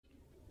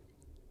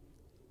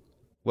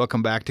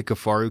Welcome back to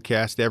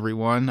KafaruCast,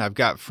 everyone. I've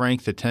got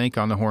Frank the Tank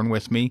on the horn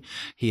with me.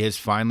 He has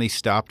finally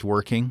stopped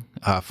working.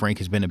 Frank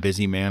has been a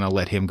busy man. I'll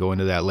let him go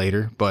into that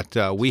later.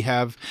 But we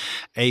have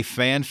a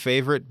fan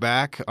favorite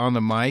back on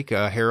the mic,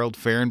 Harold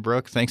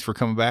Fahrenbrook. Thanks for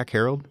coming back,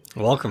 Harold.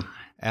 Welcome.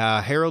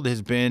 Harold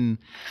has been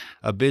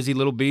a busy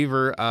little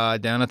beaver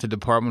down at the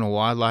Department of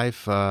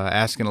Wildlife,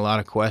 asking a lot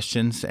of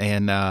questions.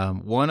 And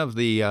one of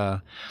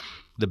the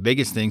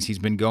biggest things he's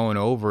been going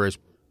over is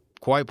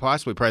quite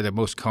possibly probably the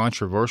most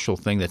controversial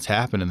thing that's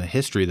happened in the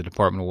history of the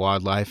Department of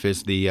Wildlife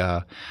is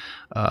the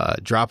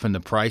dropping the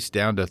price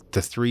down to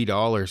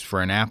 $3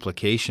 for an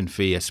application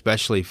fee,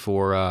 especially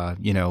for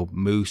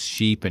moose,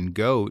 sheep, and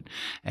goat,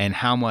 and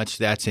how much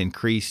that's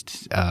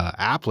increased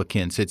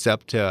applicants. It's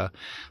up to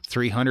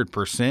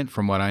 300%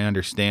 from what I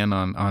understand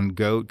on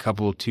goat,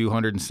 couple of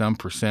 200 and some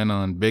percent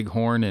on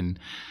bighorn, and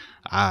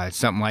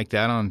something like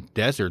that on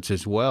deserts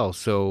as well.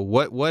 So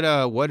what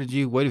have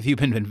you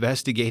been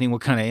investigating?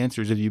 What kind of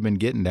answers have you been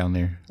getting down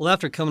there? Well,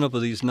 after coming up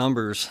with these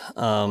numbers,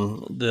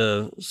 some of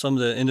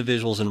the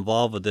individuals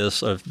involved with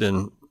this have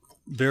been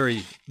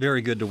very,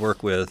 very good to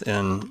work with,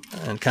 and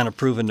kind of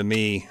proven to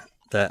me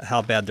that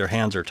how bad their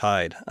hands are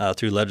tied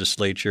through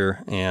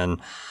legislature and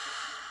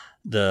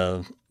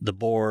the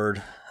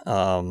board,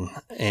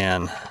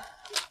 and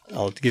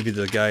I'll give you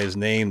the guy's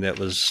name that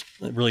was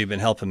really been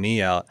helping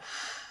me out.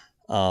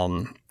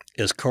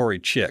 Is Corey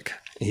Chick.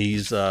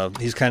 He's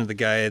kind of the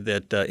guy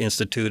that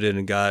instituted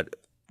and got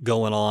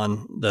going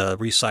on the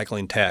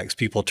recycling tags.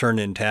 People turned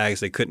in tags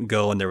they couldn't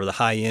go, and they were the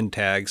high-end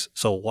tags.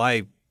 So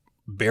why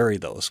bury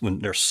those when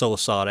they're so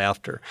sought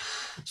after?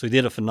 So he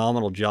did a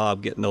phenomenal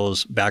job getting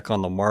those back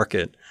on the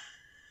market.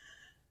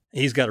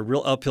 He's got a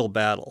real uphill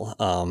battle.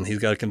 He's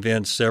got to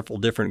convince several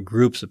different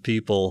groups of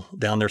people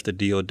down there at the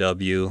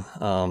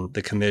DOW,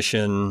 the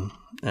commission,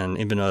 and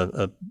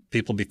even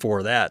people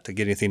before that to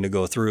get anything to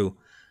go through.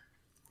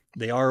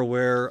 They are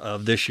aware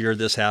of this year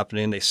this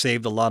happening. They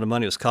saved a lot of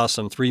money. It was cost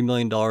them $3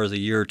 million a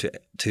year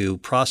to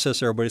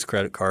process everybody's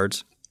credit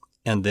cards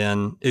and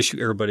then issue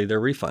everybody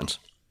their refunds.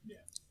 Yeah.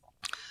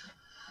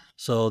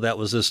 So that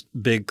was this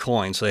big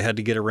coin. So they had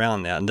to get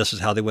around that, and this is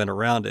how they went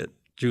around it.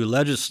 Through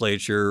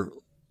legislature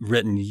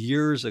written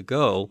years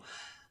ago,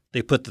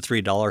 they put the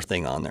 $3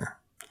 thing on there.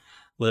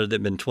 Whether it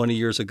had been 20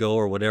 years ago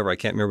or whatever, I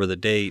can't remember the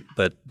date,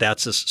 but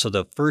so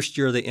the first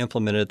year they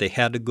implemented it, they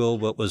had to go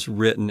what was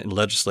written in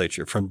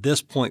legislature. From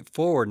this point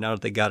forward, now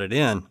that they got it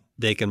in,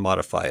 they can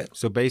modify it.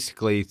 So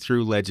basically,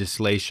 through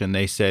legislation,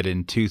 they said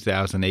in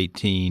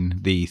 2018,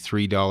 the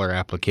 $3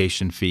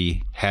 application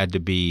fee had to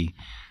be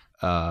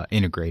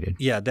integrated.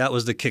 Yeah, that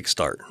was the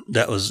kickstart.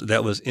 That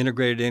was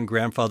integrated in,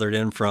 grandfathered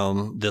in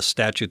from this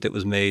statute that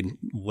was made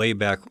way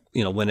back,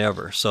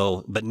 whenever.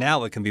 So, but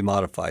now it can be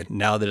modified.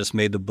 Now that it's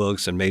made the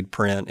books and made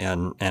print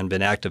and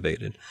been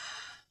activated,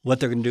 what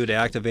they're going to do to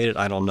activate it,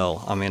 I don't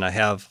know. I mean, I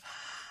have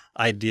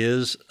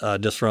ideas I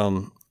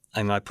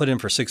put in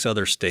for 6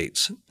 other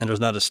states, and there's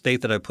not a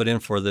state that I put in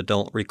for that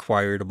don't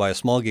require you to buy a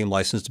small game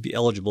license to be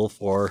eligible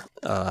for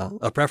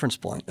a preference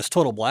point. It's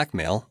total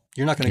blackmail.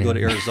 You're not going to go to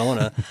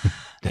Arizona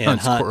and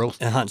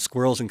hunt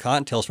squirrels and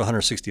cottontails for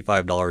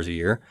 $165 a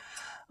year,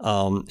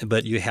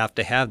 but you have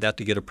to have that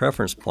to get a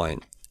preference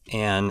point.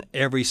 And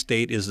every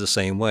state is the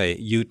same way.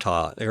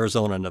 Utah,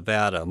 Arizona,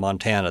 Nevada,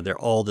 Montana, they're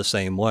all the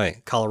same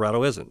way.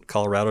 Colorado isn't.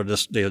 Colorado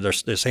they're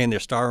saying they're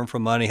starving for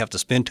money, have to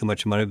spend too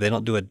much money, but they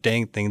don't do a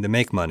dang thing to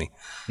make money.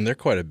 And they're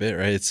quite a bit,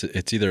 right?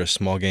 It's either a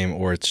small game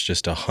or it's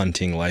just a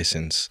hunting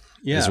license.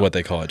 Yeah. Is what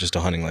they call it, just a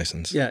hunting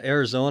license. Yeah,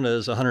 Arizona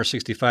is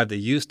 $165. They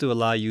used to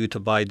allow you to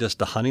buy just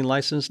the hunting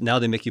license. Now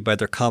they make you buy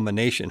their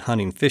combination,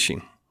 hunting,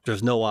 fishing.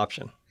 There's no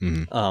option.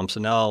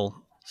 Mm-hmm.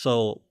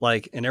 So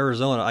like in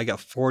Arizona, I got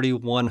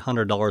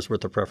 $4,100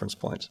 worth of preference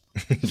points.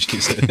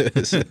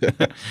 Jesus.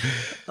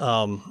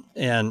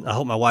 And I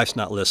hope my wife's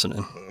not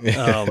listening.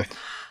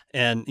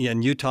 And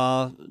in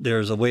Utah,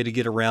 there's a way to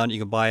get around. You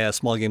can buy a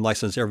small game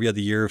license every other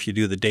year if you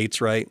do the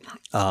dates right,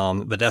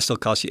 but that still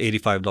costs you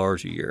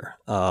 $85 a year.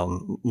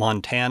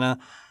 Montana,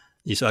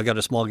 I got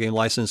a small game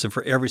license, and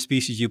for every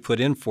species you put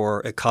in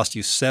for, it costs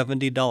you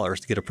 $70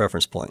 to get a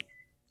preference point.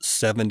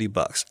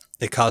 $70.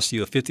 It costs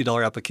you a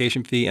 $50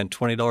 application fee and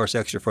 $20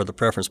 extra for the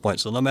preference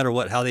point. So no matter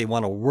how they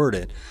want to word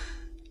it,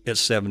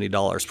 it's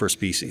 $70 per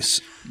species.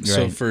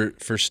 So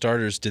for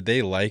starters, did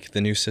they like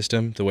the new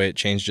system, the way it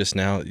changed just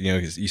now?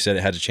 You said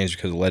it had to change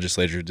because of the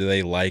legislature. Do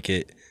they like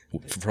it?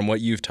 From what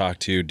you've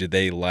talked to, did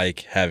they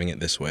like having it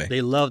this way?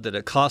 They loved it.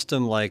 It cost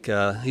them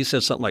he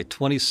said something like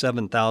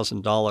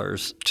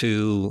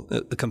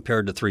 $27,000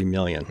 compared to $3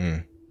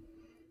 million,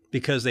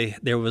 because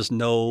there was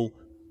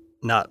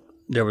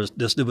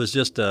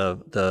just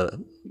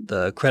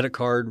the credit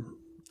card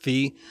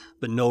fee,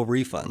 but no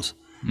refunds.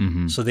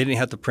 Mm-hmm. So they didn't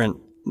have to print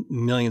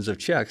millions of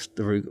checks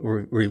to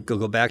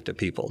go back to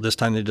people. This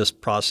time they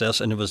just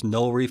process, and there was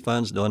no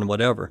refunds, no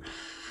whatever.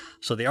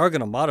 So they are going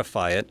to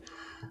modify it.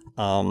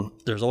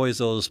 There's always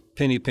those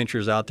penny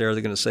pinchers out there.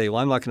 They're going to say,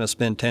 "Well, I'm not going to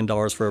spend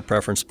 $10 for a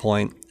preference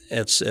point."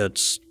 They're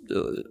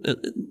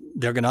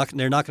not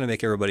going to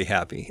make everybody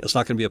happy. It's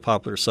not going to be a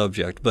popular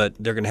subject, but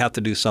they're going to have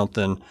to do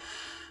something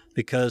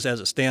because as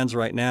it stands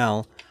right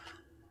now,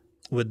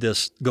 with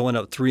this going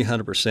up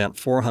 300%,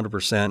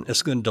 400%,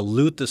 it's going to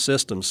dilute the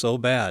system so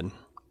bad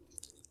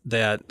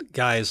that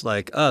guys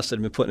like us that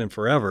have been putting in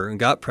forever and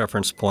got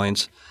preference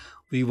points,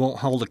 we won't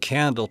hold a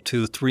candle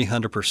to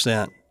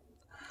 300%.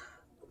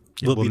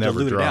 We'll be never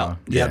diluted draw. out.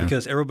 Yeah,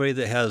 because everybody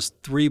that has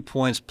 3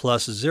 points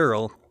plus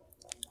 0,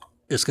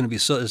 it's going to be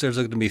there's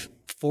going to be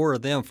 4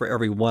 of them for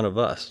every one of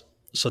us.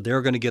 So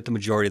they're going to get the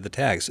majority of the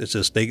tags. It's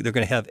just they're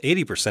going to have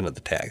 80% of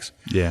the tags.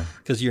 Yeah.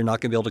 Because you're not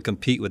going to be able to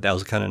compete with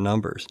those kind of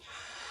numbers.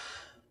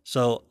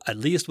 So at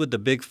least with the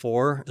big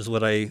 4 is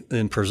what I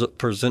am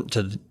presenting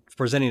to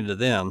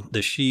them.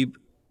 The sheep,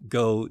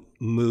 goat,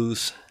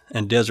 moose,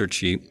 and desert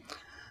sheep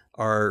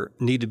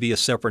need to be a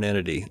separate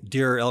entity.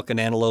 Deer, elk, and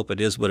antelope, it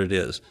is what it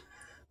is.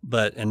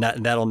 And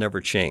that'll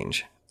never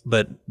change.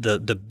 But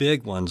the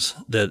big ones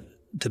that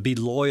to be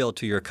loyal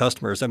to your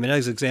customers. I mean,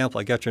 as an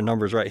example, I got your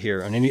numbers right here,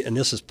 and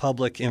this is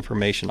public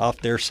information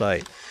off their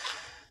site.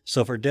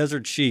 So for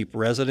desert sheep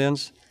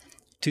residents,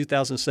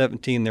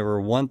 2017 there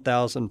were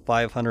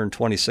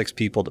 1,526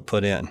 people to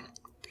put in.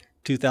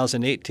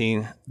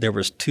 2018 there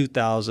was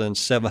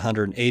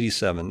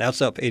 2,787.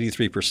 That's up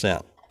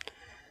 83%.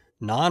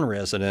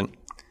 Non-resident,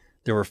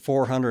 there were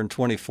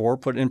 424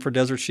 put in for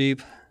desert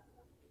sheep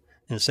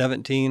in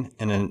 17,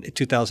 and in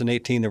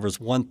 2018 there was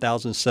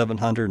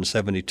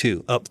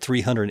 1,772, up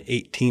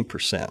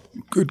 318%.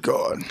 Good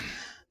God.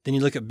 Then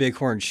you look at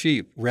bighorn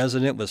sheep.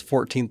 Resident was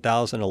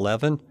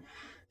 14,011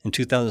 in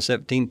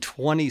 2017,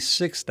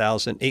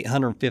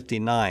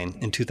 26,859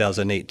 in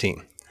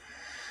 2018.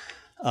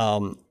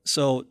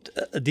 So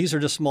these are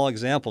just small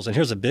examples, and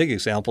here's a big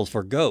example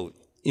for goat.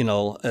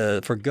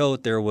 For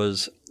goat there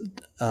was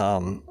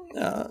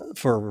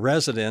for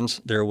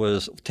residents, there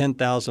was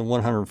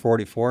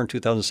 10,144 in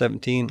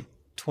 2017,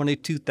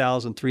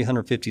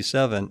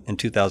 22,357 in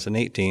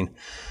 2018.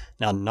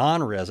 Now,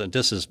 non-resident,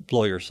 this is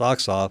blow your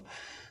socks off,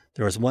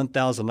 there was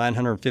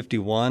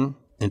 1,951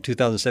 in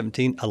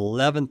 2017,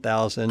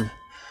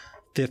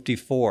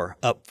 11,054,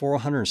 up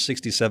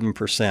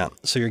 467%.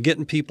 So you're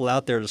getting people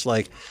out there that's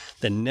like,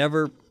 they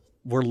never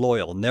were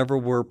loyal, never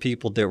were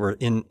people that were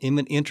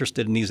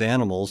interested in these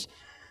animals.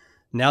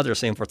 Now they're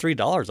saying for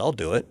 $3, I'll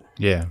do it.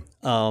 Yeah.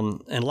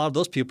 And a lot of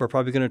those people are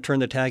probably going to turn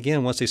the tag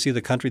in once they see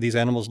the country these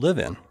animals live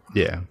in.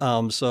 Yeah.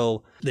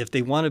 So if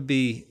they want to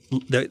be,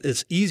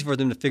 it's easy for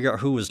them to figure out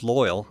who is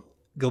loyal.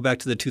 Go back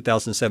to the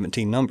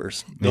 2017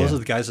 numbers. Those are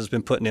the guys that's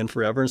been putting in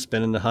forever and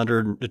spending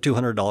 $100 to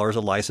 $200 a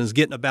license,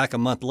 getting it back a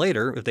month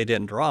later if they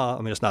didn't draw.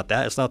 I mean, it's not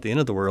the end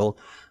of the world,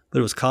 but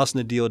it was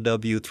costing the DOW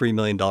 $3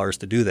 million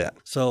to do that.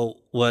 So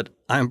what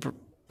I'm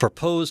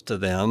proposed to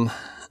them,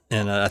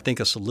 and I think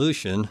a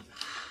solution,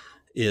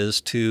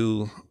 is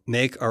to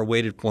make our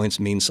weighted points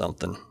mean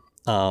something.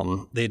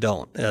 They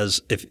don't. As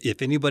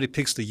if anybody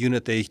picks the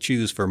unit they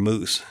choose for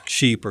moose,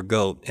 sheep, or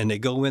goat, and they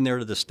go in there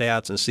to the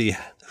stats and see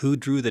who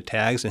drew the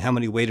tags and how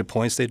many weighted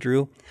points they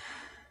drew,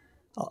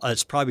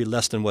 it's probably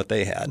less than what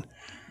they had.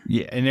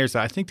 Yeah, and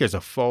I think there's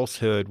a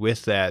falsehood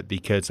with that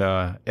because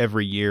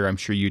every year, I'm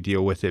sure you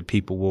deal with it,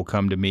 people will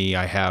come to me,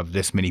 I have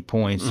this many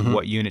points,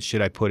 what unit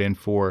should I put in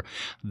for?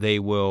 They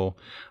will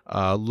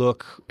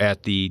look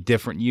at the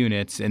different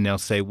units and they'll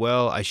say,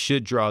 well, I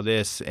should draw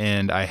this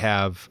and I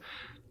have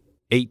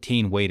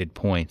 18 weighted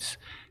points.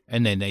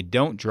 And then they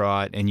don't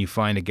draw it and you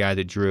find a guy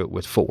that drew it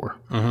with 4.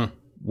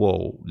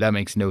 Whoa, that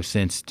makes no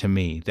sense to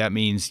me. That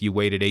means you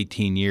waited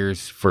 18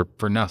 years for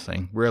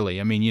nothing, really.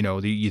 I mean,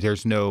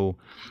 there's no,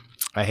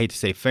 I hate to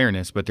say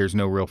fairness, but there's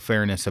no real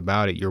fairness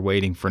about it. You're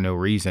waiting for no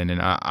reason.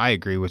 And I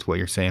agree with what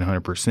you're saying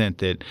 100%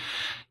 that,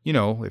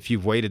 if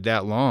you've waited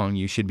that long,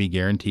 you should be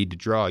guaranteed to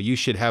draw. You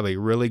should have a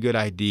really good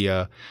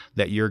idea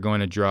that you're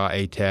going to draw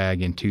a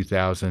tag in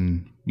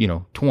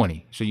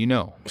 2020. So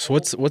So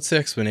what's the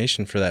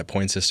explanation for that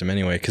point system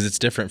anyway? Because it's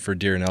different for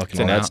deer and elk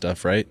and all that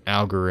stuff, right?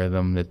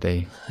 Algorithm that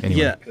they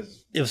anyway. Yeah.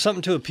 It was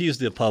something to appease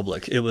the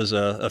public. It was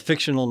a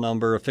fictional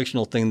number, a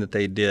fictional thing that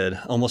they did,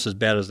 almost as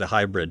bad as the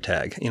hybrid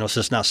tag. It's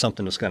just not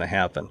something that's going to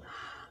happen.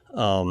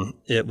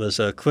 It was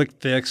a quick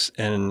fix,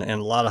 and a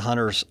lot of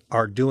hunters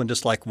are doing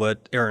just like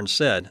what Aaron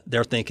said.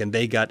 They're thinking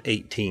they got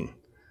 18.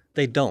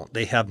 They don't.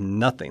 They have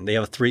nothing. They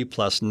have 3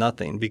 plus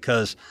nothing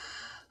because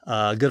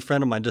a good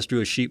friend of mine just drew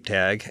a sheep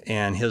tag,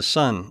 and his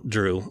son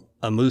drew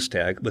a moose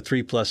tag with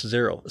 3 plus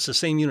 0. It's the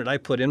same unit I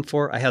put in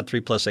for. I had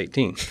 3 plus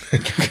 18.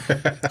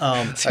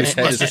 I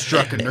must have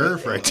struck a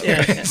nerve right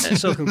there. And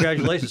so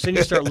congratulations. Then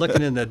you start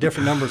looking in the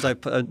different numbers,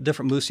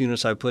 different moose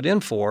units I put in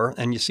for,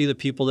 and you see the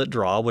people that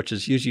draw, which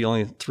is usually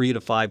only 3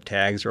 to 5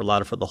 tags or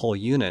allotted for the whole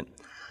unit.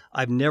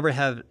 I've never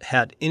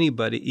had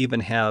anybody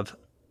even have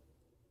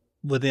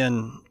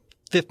within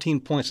 15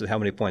 points of how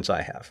many points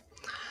I have.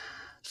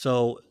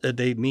 So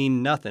they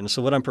mean nothing.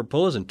 So what I'm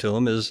proposing to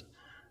them is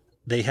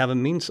they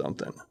haven't mean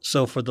something.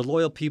 So for the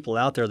loyal people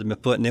out there that have been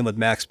putting in with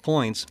max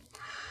points,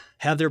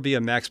 have there be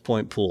a max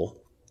point pool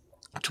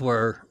to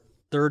where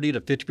 30 to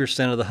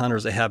 50% of the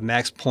hunters that have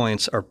max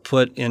points are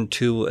put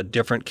into a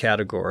different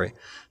category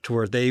to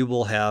where they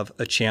will have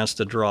a chance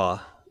to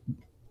draw.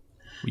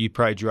 You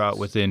probably draw it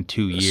within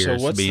 2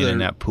 years being in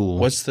that pool.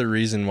 What's the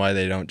reason why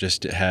they don't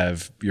just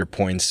have your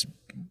points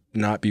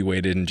not be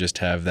weighted and just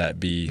have that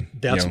be?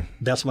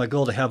 That's my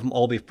goal, to have them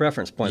all be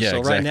preference points. Yeah, so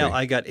exactly. right now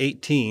I got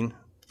 18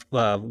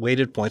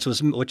 weighted points,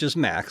 which is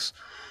max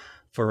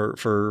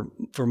for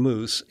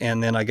moose,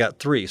 and then I got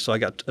 3, so I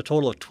got a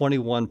total of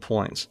 21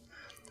 points.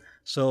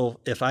 So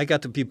if I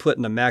got to be put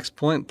in a max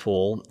point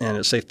pool, and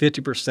it's say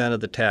 50%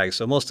 of the tags,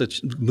 so most of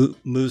the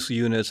moose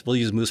units, we'll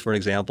use moose for an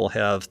example,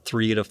 have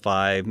 3 to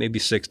 5, maybe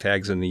 6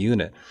 tags in the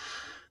unit.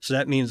 So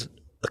that means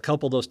a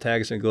couple of those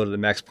tags are going to go to the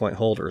max point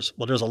holders.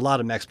 Well, there's a lot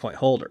of max point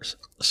holders,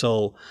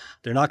 so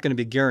they're not going to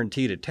be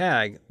guaranteed a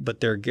tag, but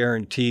they're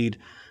guaranteed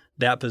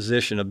that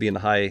position of being a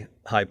high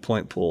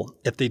point pool.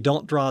 If they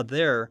don't draw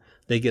there,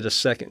 they get a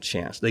second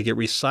chance. They get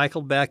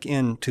recycled back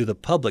into the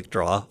public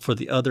draw for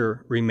the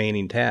other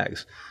remaining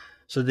tags.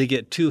 So they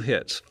get 2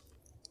 hits.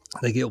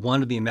 They get one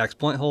to be a max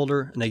point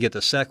holder, and they get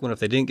the second one, if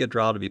they didn't get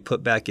drawn, to be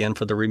put back in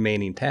for the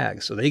remaining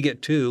tags. So they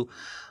get 2,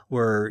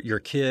 where your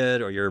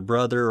kid or your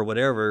brother or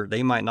whatever,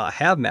 they might not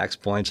have max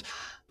points.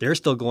 They're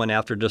still going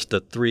after just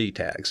the 3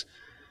 tags,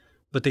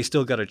 but they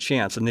still got a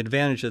chance. And the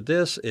advantage of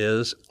this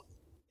is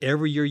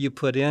every year you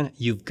put in,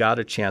 you've got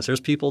a chance. There's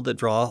people that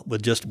draw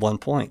with just 1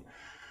 point,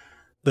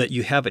 but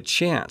you have a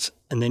chance,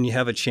 and then you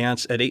have a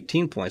chance at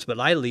 18 points. But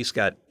I at least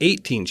got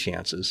 18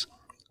 chances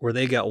where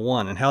they got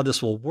 1. And how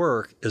this will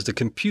work is the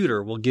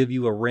computer will give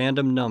you a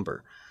random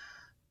number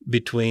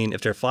between, if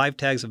there are 5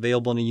 tags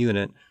available in a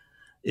unit,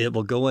 it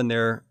will go in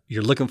there.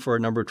 You're looking for a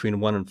number between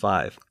 1 and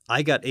 5.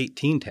 I got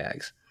 18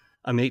 tags.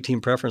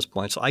 18 preference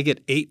points. So I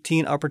get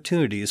 18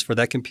 opportunities for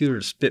that computer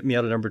to spit me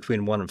out a number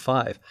between 1 and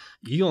 5.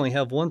 You only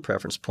have 1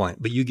 preference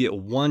point, but you get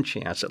 1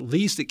 chance. At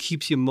least it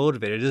keeps you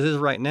motivated. It is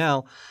right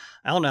now.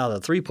 I don't know how the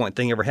 3-point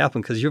thing ever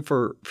happened, because you're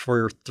for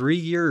 3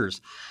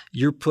 years,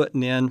 you're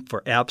putting in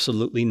for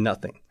absolutely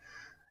nothing.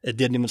 It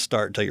didn't even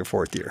start until your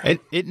 4th year.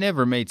 It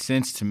never made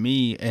sense to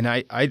me, and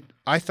I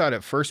thought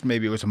at first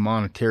maybe it was a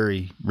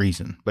monetary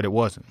reason, but it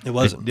wasn't. It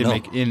wasn't. It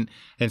didn't make,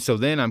 and so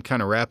then I'm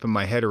kind of wrapping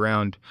my head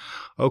around,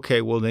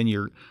 okay, well then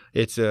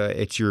it's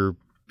your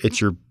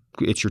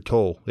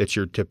toll. It's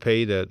your to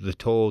pay the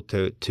toll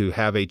to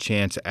have a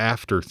chance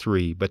after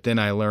 3. But then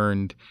I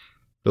learned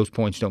those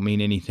points don't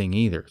mean anything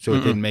either. So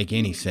it didn't make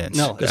any sense.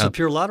 No, it's a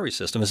pure lottery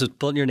system. It's just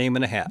putting your name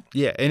in a hat.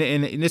 Yeah,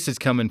 and this is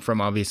coming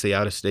from obviously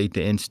out of state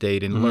to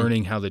in-state and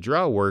learning how the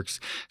draw works.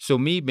 So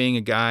me being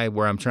a guy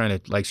where I'm trying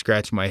to like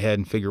scratch my head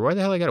and figure, why the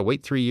hell I got to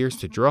wait 3 years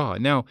to draw?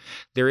 Now,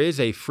 there is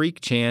a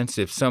freak chance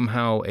if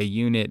somehow a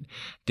unit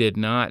did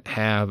not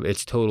have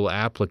its total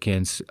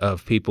applicants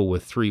of people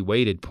with 3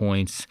 weighted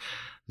points,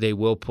 they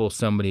will pull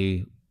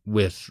somebody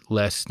with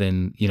less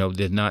than,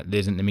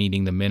 isn't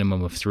meeting the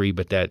minimum of 3,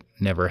 but that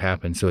never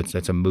happened. So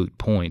that's a moot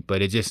point.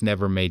 But it just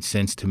never made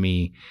sense to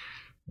me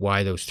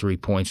why those 3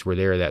 points were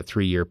there, that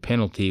 3-year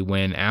penalty,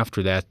 when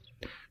after that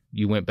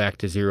you went back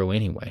to 0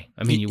 anyway.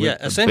 I mean,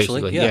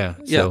 essentially.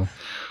 So,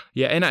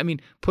 and I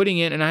mean, putting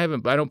in, and I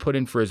don't put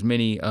in for as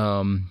many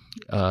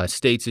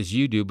states as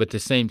you do, but the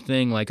same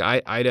thing, like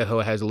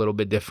Idaho has a little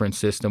bit different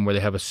system where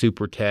they have a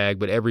super tag,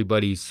 but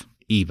everybody's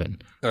even.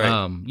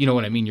 Right. You know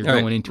what I mean? You're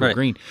going into a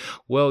green.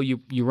 Well, you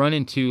run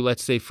into,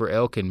 let's say for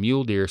elk and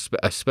mule deer,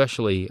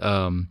 especially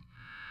on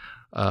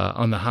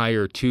the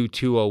higher 2,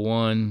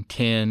 201,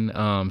 10,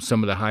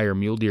 some of the higher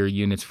mule deer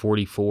units,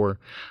 44,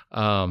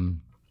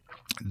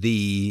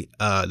 the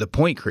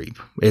point creep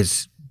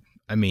is,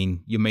 I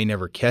mean, you may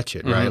never catch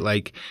it, right?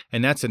 Like,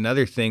 and that's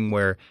another thing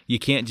where you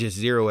can't just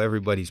zero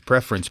everybody's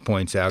preference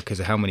points out because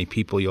of how many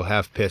people you'll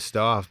have pissed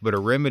off. But a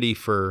remedy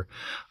for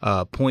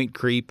point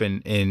creep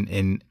and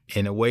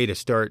a way to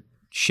start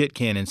shit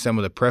canning some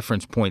of the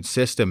preference point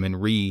system and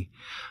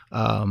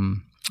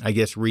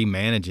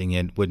remanaging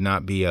it would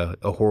not be a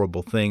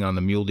horrible thing on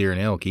the mule deer and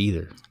elk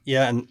either.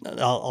 Yeah, and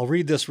I'll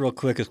read this real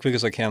quick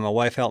as I can. My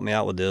wife helped me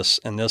out with this,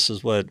 and this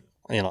is what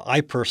I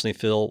personally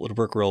feel would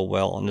work real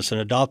well. And it's an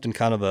adopting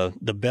kind of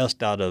the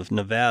best out of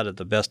Nevada,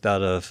 the best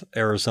out of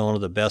Arizona,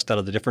 the best out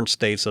of the different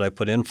states that I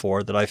put in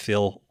for, that I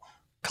feel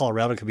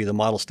Colorado could be the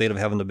model state of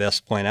having the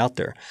best point out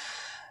there.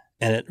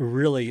 And it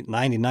really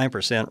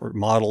 99%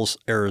 models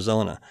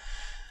Arizona.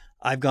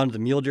 I've gone to the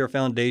Mule Deer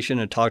Foundation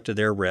and talked to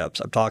their reps.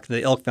 I've talked to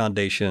the Elk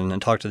Foundation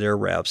and talked to their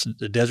reps,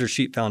 the Desert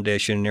Sheep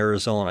Foundation in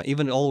Arizona,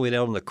 even all the way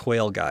down to the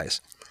quail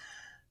guys.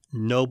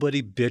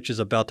 Nobody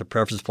bitches about the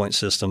preference point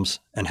systems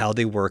and how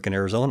they work in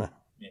Arizona.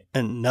 Yeah.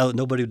 And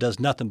nobody does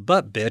nothing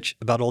but bitch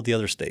about all the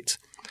other states.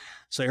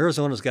 So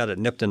Arizona's got it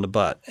nipped in the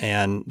butt,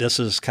 and this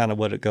is kind of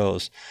what it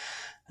goes.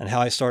 And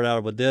how I started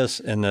out with this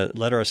in the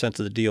letter I sent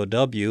to the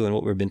DOW and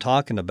what we've been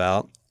talking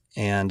about.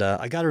 And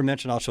I got to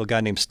mention also a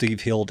guy named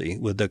Steve Hildy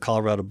with the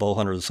Colorado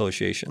Bowhunters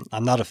Association.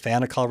 I'm not a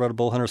fan of Colorado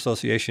Bowhunters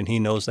Association. He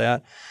knows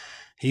that.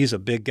 He's a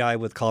big guy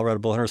with Colorado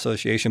Bowhunters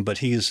Association, but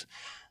he's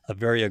a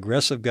very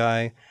aggressive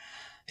guy.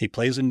 He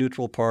plays a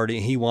neutral party.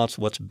 He wants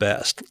what's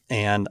best,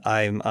 and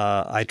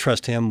I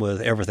trust him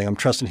with everything. I'm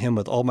trusting him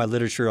with all my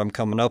literature I'm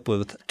coming up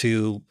with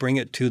to bring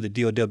it to the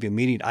DOW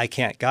meeting. I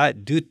can't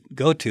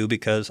go to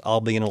because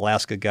I'll be in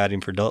Alaska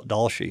guiding for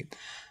Doll Sheep,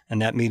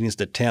 and that meeting's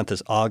the 10th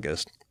is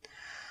August.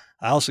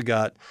 I also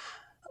got,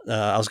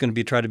 I was going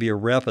to try to be a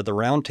rep at the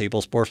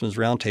roundtable, Sportsman's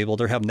Roundtable.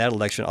 They're having that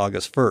election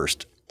August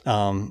 1st.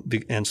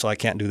 And so I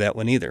can't do that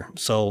one either.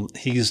 So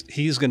he's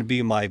going to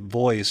be my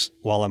voice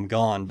while I'm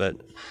gone, but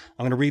I'm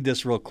going to read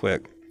this real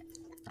quick.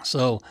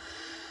 So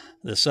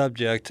the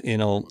subject,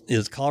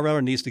 is Colorado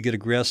needs to get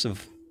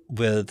aggressive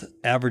with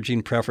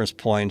averaging preference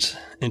points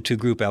into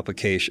group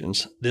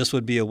applications. This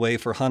would be a way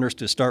for hunters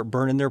to start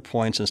burning their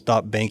points and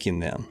stop banking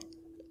them.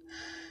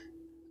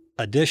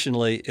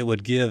 Additionally, it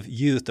would give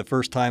youth, the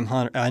first-time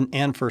hunter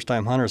and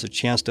first-time hunters, a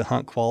chance to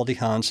hunt quality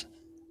hunts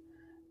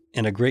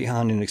and a great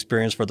hunting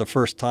experience for the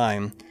first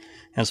time,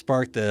 and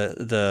spark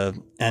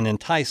and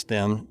entice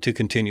them to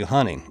continue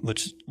hunting,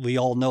 which we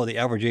all know the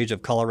average age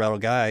of Colorado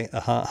guy,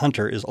 a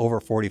hunter, is over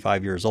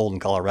 45 years old in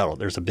Colorado.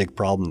 There's a big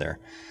problem there.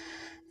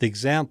 The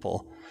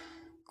example,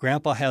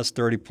 Grandpa has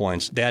 30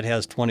 points, Dad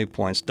has 20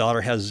 points,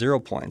 daughter has 0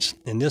 points.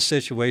 In this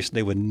situation,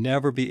 they would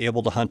never be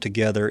able to hunt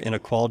together in a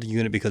quality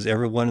unit because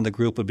everyone in the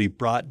group would be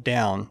brought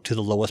down to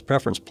the lowest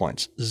preference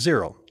points,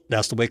 0.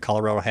 That's the way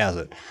Colorado has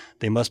it.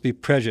 They must be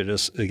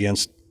prejudiced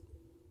against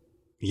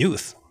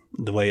youth,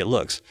 the way it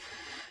looks.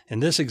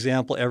 In this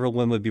example,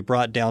 everyone would be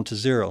brought down to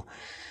 0.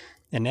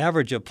 An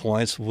average of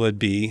points would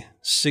be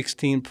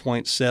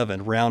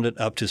 16.7, rounded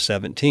up to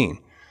 17.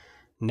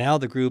 Now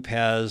the group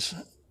has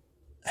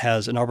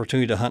an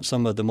opportunity to hunt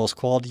some of the most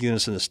quality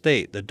units in the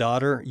state. The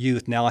daughter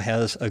youth now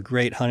has a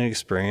great hunting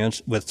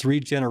experience with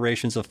 3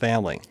 generations of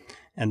family.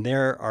 And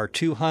there are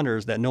 2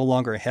 hunters that no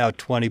longer have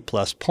 20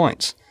 plus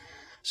points.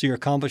 So you're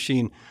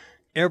accomplishing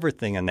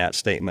everything in that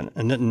statement.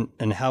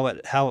 And how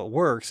it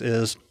works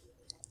is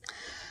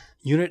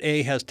Unit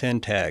A has 10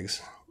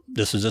 tags.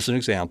 This is just an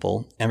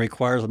example, and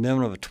requires a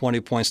minimum of 20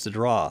 points to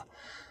draw.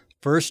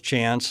 First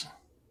chance,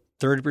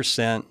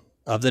 30%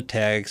 of the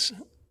tags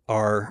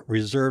are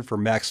reserved for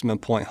maximum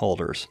point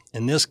holders.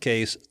 In this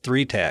case,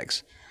 3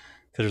 tags,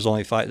 because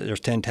there's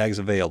 10 tags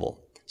available,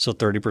 so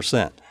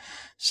 30%.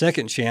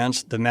 Second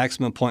chance, the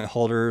maximum point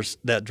holders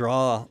that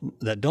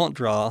don't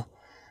draw,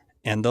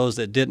 and those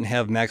that didn't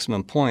have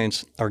maximum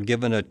points are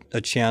given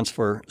a chance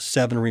for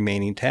 7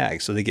 remaining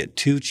tags. So they get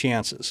 2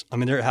 chances. I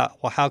mean,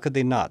 how could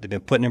they not? They've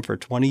been putting in for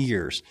 20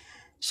 years.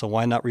 So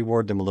why not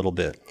reward them a little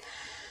bit?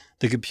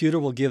 The computer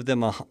will give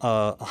them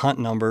a hunt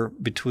number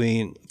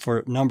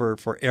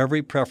for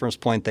every preference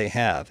point they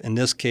have. In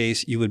this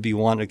case, you would be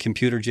wanting a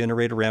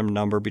computer-generated random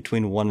number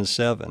between 1 and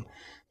 7.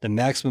 The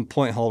maximum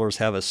point holders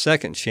have a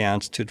second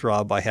chance to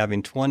draw by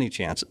having 20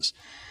 chances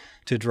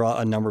to draw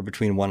a number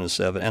between 1 and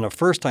 7. And a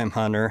first-time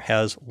hunter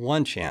has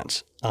 1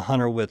 chance. A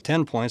hunter with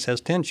 10 points has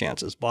 10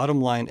 chances.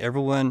 Bottom line,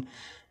 everyone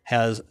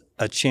has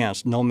a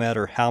chance no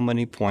matter how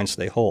many points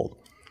they hold.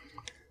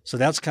 So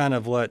that's kind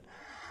of what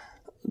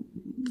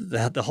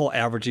the whole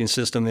averaging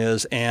system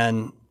is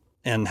and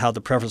how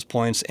the preference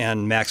points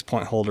and max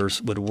point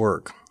holders would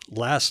work.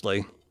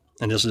 Lastly,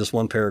 and this is just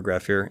one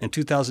paragraph here, in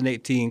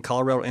 2018,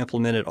 Colorado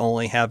implemented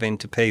only having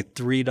to pay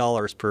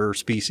 $3 per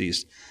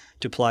species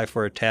to apply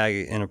for a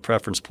tag in a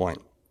preference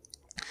point.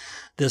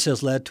 This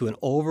has led to an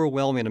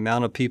overwhelming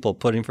amount of people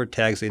putting for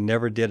tags they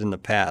never did in the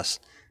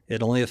past.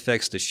 It only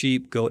affects the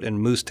sheep, goat, and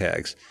moose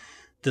tags.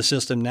 The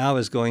system now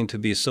is going to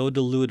be so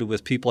diluted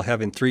with people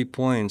having 3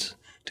 points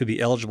to be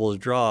eligible to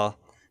draw.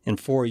 In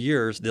 4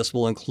 years, this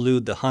will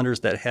include the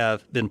hunters that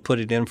have been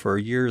putting in for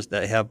years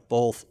that have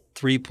both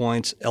 3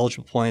 points,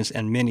 eligible points,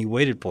 and many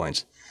weighted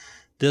points.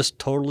 This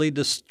totally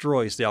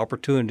destroys the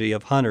opportunity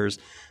of hunters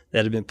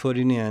that have been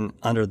putting in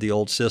under the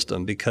old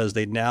system because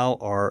they now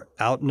are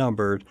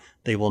outnumbered.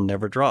 They will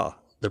never draw.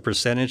 The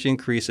percentage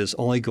increase is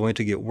only going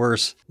to get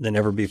worse than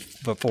ever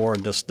before.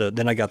 And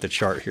then I got the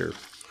chart here.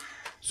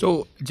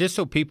 So just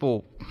so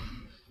people,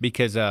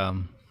 because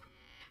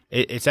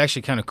it's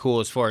actually kind of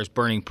cool as far as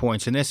burning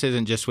points, and this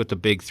isn't just with the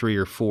big 3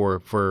 or 4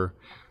 for,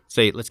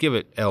 say, let's give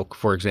it elk,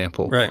 for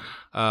example. Right.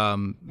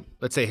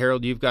 Let's say,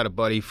 Harold, you've got a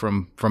buddy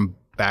from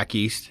back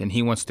east, and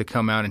he wants to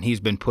come out, and he's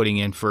been putting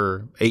in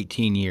for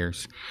 18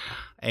 years.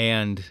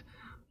 And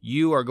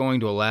you are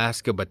going to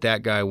Alaska, but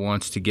that guy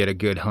wants to get a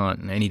good hunt,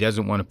 and he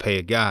doesn't want to pay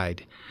a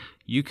guide.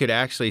 You could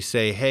actually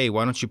say, hey,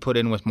 why don't you put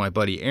in with my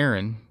buddy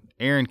Aaron?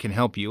 Aaron can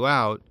help you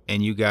out,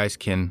 and you guys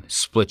can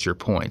split your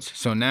points.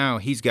 So now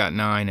he's got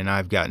 9, and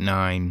I've got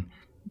 9,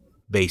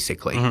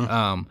 basically,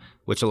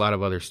 which a lot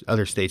of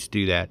other states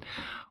do that,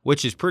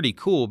 which is pretty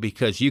cool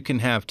because you can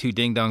have 2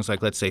 ding-dongs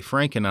like, let's say,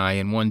 Frank and I,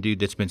 and one dude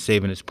that's been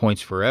saving his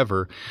points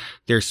forever.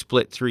 They're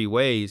split 3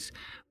 ways,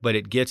 but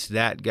it gets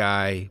that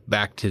guy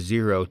back to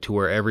 0 to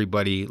where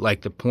everybody,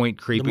 like the point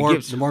creep.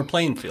 The more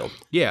playing field.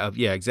 Yeah,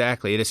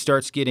 exactly. It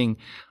starts getting,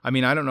 I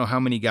mean, I don't know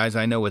how many guys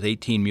I know with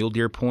 18 mule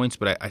deer points,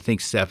 but I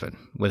think 7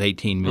 with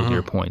 18 mule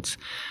deer points.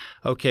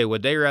 Okay,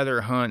 would they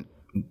rather hunt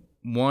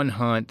one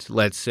hunt,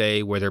 let's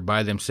say, where they're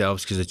by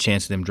themselves because the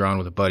chance of them drawing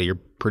with a buddy are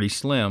pretty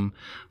slim,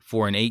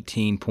 for an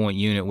 18-point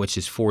unit, which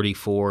is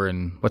 44,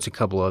 and what's a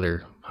couple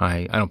other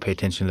high? I don't pay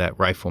attention to that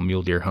rifle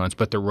mule deer hunts,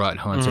 but the rut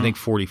hunts, I think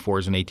 44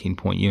 is an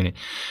 18-point unit.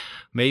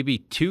 Maybe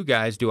 2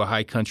 guys do a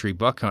high country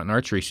buck hunt and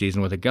archery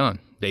season with a gun.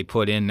 they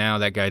put in now,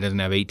 that guy doesn't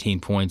have 18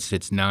 points,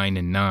 it's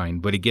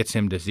 9-9, but it gets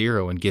him to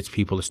 0 and gets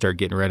people to start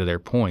getting rid of their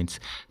points.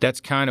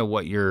 That's kind of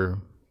what you're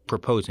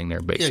proposing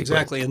there, basically. Yeah,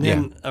 exactly. And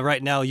then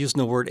right now, using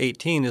the word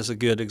 18 is a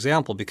good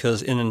example,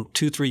 because in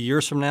 2-3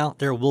 years from now,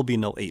 there will be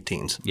no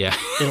 18s. Yeah.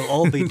 It'll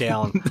all be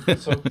down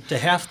to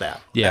half that.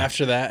 Yeah.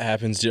 After that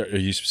happens, are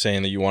you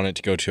saying that you want it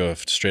to go to a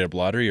straight up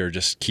lottery, or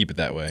just keep it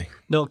that way?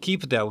 No,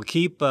 keep it that way.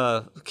 Keep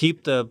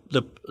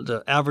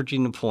the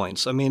averaging the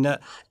points. I mean,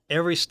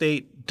 every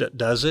state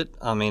does it.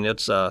 I mean,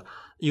 it's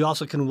you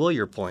also can will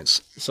your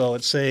points. So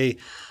let's say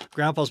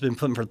Grandpa's been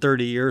putting for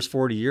 30 years,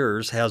 40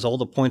 years, has all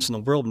the points in the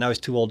world, but now he's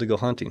too old to go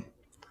hunting.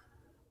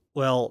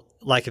 Well,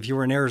 like if you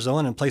were in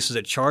Arizona and places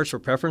that charge for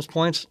preference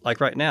points, like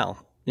right now,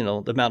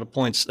 the amount of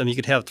points, I mean, you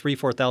could have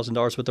 $3,000-$4,000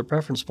 worth of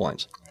preference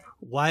points.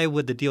 Why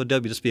would the DOW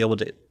just be able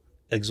to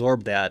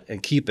absorb that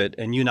and keep it,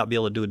 and you not be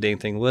able to do a dang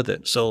thing with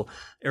it? So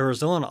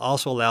Arizona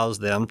also allows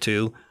them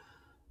to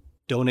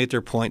donate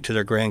their point to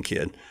their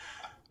grandkid.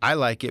 I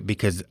like it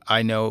because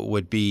I know it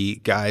would be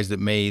guys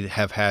that may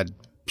have had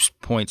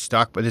points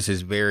stock, but this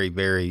is very,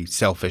 very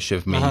selfish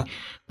of me. Uh-huh.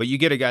 But you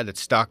get a guy that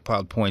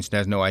stockpiled points and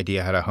has no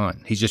idea how to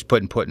hunt. He's just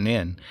putting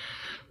in.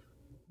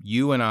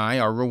 You and I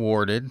are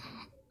rewarded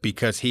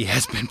because he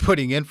has been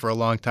putting in for a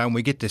long time.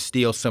 We get to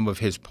steal some of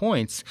his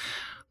points,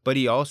 but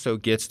he also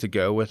gets to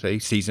go with a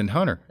seasoned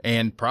hunter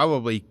and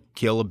probably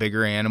kill a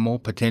bigger animal,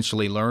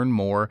 potentially learn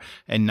more,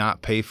 and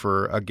not pay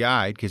for a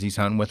guide because he's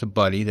hunting with a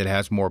buddy that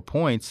has more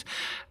points.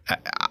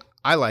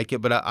 I like it,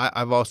 but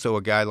I've also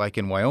a guy like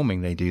in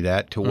Wyoming, they do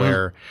that to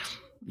where,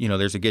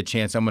 there's a good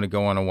chance I'm going to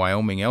go on a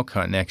Wyoming elk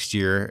hunt next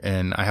year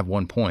and I have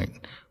 1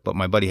 point, but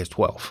my buddy has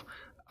 12.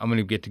 I'm going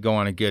to get to go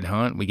on a good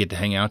hunt. We get to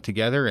hang out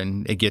together,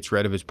 and it gets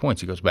rid of his points.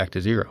 He goes back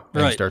to 0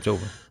 and Right. starts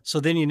over. So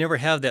then you never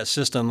have that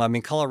system. I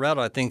mean, Colorado,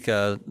 I think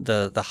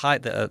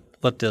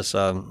what this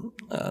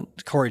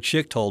Corey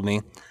Chick told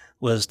me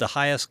was the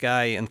highest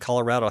guy in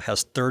Colorado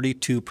has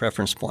 32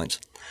 preference points.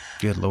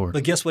 Good Lord.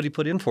 But guess what he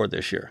put in for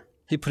this year?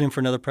 He put in for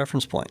another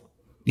preference point.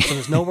 So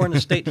there's nowhere in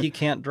the state he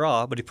can't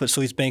draw, but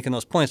so he's banking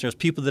those points. There's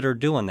people that are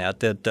doing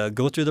that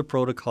go through the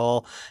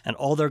protocol, and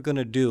all they're going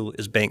to do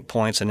is bank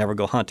points and never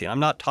go hunting. I'm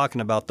not talking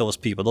about those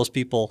people. Those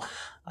people,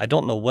 I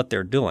don't know what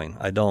they're doing.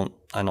 I don't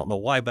know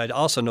why, but I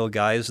also know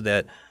guys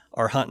that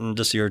are hunting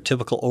just your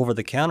typical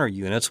over-the-counter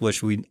units,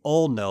 which we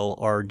all know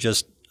are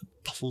just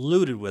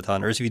polluted with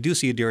hunters. If you do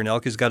see a deer and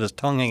elk, he's got his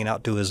tongue hanging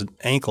out to his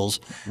ankles.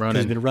 Running.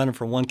 He's been running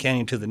from one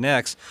canyon to the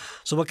next.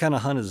 So what kind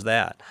of hunt is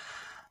that?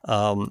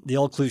 The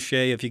old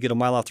cliche, if you get a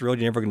mile off the road,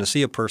 you're never going to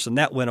see a person,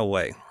 that went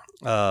away.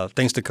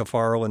 Thanks to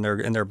Cafaro and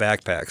their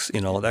backpacks,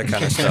 that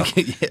kind of stuff.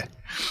 Yeah.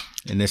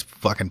 In this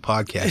fucking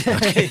podcast.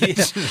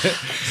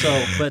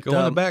 So, but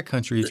Go in the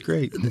backcountry. It's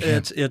great.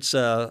 it's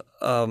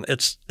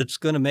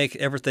going to make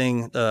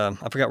everything.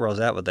 I forgot where I was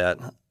at with that.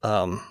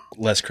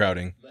 Less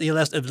crowding. Yeah,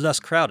 less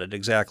crowded,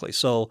 exactly.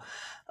 So,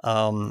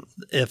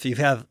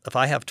 if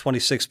I have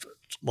 26,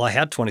 well, I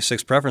had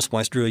 26 preference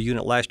points. Drew a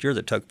unit last year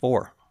that took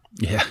 4.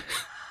 Yeah.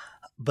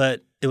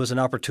 But it was an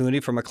opportunity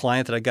from a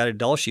client that I got a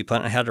dull sheep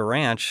hunt and had a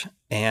ranch,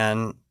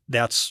 and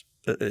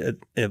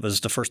it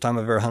was the first time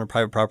I've ever hunted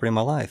private property in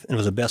my life. And it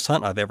was the best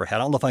hunt I've ever had. I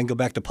don't know if I can go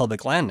back to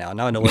public land now.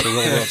 Now I know what the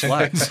real world's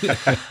like.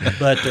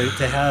 But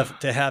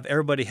to have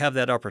everybody have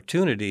that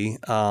opportunity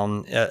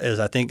is,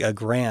 I think, a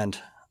grand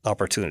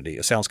opportunity.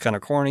 It sounds kind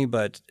of corny,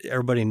 but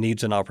everybody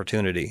needs an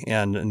opportunity.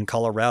 And in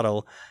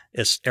Colorado,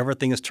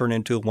 everything is turned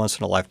into a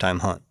once-in-a-lifetime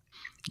hunt.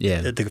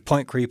 Yeah. The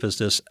point creep is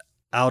just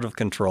out of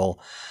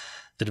control.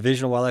 The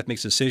Division of Wildlife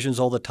makes decisions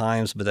all the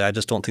times, but I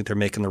just don't think they're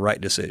making the right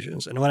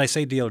decisions. And when I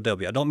say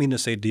DOW, I don't mean to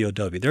say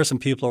DOW. There are some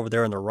people over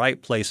there in the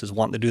right places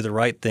wanting to do the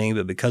right thing,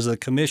 but because of the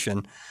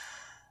commission,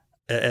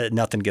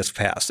 nothing gets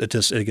passed. It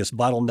gets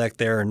bottlenecked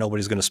there, and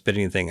nobody's going to spit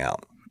anything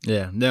out.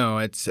 Yeah, no,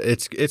 it's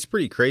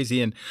pretty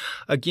crazy. And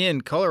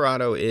again,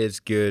 Colorado is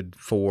good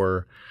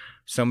for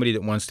somebody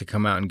that wants to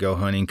come out and go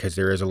hunting because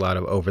there is a lot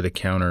of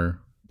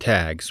over-the-counter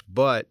tags,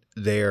 but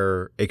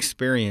their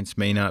experience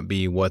may not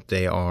be what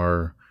they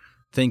are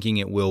thinking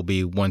it will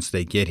be once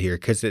they get here,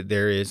 because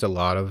there's a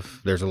lot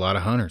of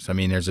hunters. I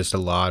mean, there's just a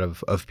lot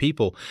of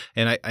people,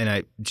 and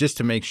I just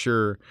to make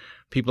sure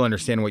people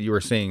understand what you were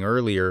saying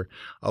earlier,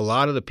 a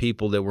lot of the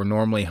people that were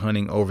normally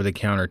hunting over the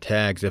counter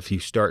tags, if you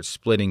start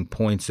splitting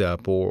points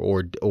up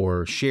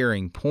or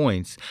sharing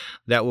points,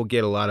 that will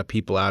get a lot of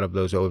people out of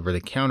those over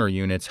the counter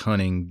units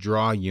hunting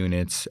draw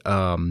units,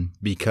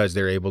 because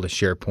they're able to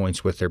share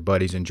points with their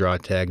buddies and draw a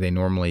tag they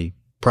normally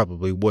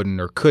probably wouldn't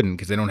or couldn't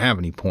because they don't have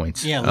any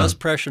points. Yeah, less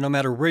pressure no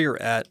matter where you're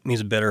at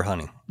means better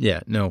hunting. Yeah,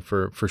 no,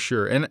 for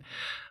sure. And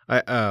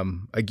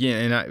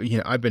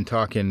I've been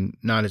talking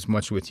not as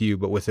much with you,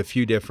 but with a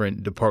few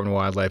different Department of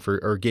Wildlife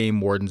or game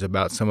wardens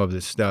about some of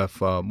this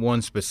stuff.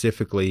 One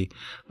specifically,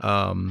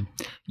 kind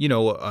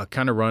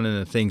of running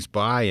the things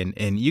by,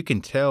 and you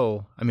can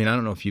tell. I mean, I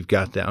don't know if you've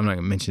got that. I'm not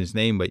going to mention his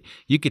name, but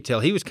you could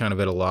tell he was kind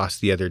of at a loss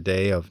the other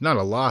day. Not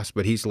a loss,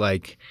 but he's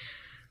like,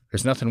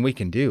 there's nothing we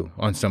can do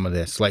on some of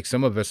this. Like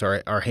some of us,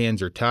 our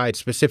hands are tied,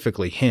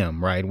 specifically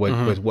him, right?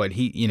 With what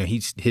he,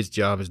 his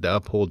job is to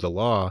uphold the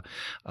law.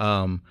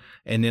 And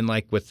then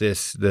like with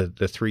this, the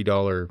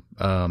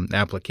 $3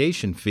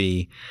 application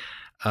fee,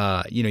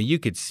 you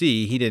could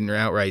see, he didn't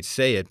outright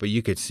say it, but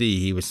you could see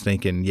he was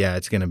thinking, yeah,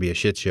 it's going to be a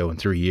shit show in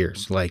 3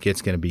 years. Like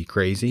it's going to be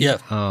crazy. Yeah.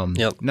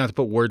 Not to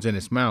put words in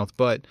his mouth,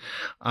 but,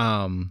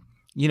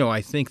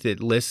 I think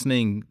that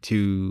listening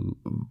to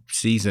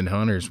seasoned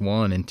hunters,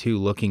 1 and 2,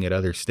 looking at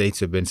other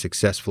states have been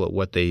successful at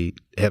what they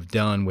have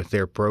done with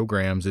their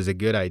programs is a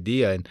good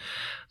idea. And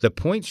the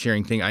point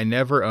sharing thing, I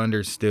never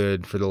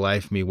understood for the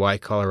life of me why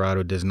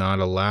Colorado does not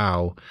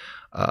allow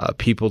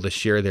people to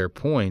share their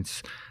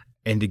points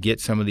and to get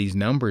some of these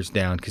numbers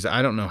down. Because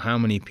I don't know how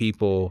many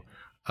people,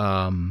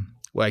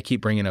 I keep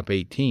bringing up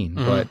 18,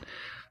 but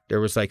there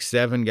was like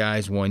 7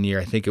 guys one year,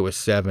 I think it was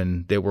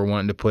 7, that were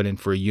wanting to put in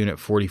for a Unit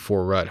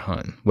 44 rut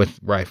hunt with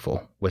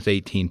rifle with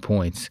 18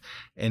 points.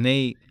 And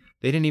they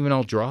didn't even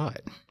all draw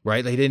it,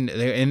 right? They didn't.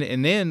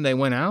 And then they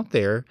went out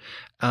there.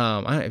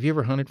 Have you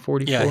ever hunted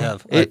 44? Yeah, I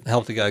have. I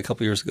helped a guy a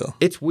couple years ago.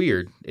 It's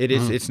weird. It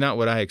is. It's not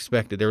what I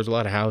expected. There was a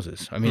lot of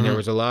houses. I mean, there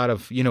was a lot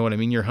of, you know what I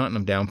mean? You're hunting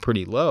them down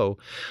pretty low.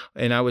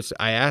 And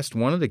I asked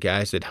one of the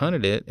guys that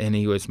hunted it, and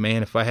he was,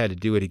 man, if I had to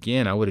do it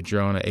again, I would have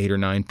drawn an 8 or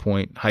 9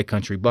 point high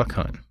country buck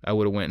hunt. I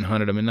would have went and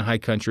hunted them in the high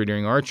country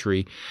during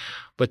archery.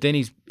 But then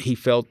he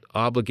felt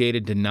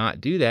obligated to not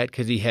do that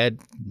because he had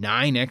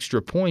 9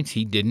 extra points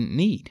he didn't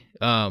need.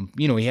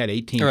 He had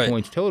 18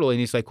 points total, and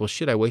he's like, well,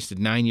 shit, I wasted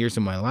 9 years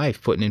of my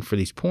life putting in for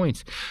these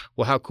points.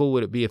 Well, how cool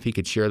would it be if he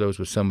could share those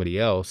with somebody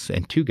else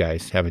and 2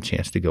 guys have a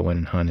chance to go in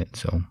and hunt it?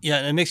 So yeah,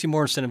 and it makes you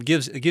more incentive.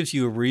 It gives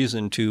you a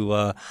reason to.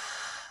 A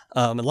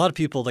lot of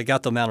people, they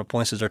got the amount of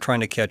points as they're trying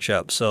to catch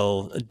up.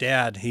 So,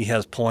 Dad, he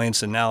has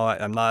points, and now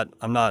I'm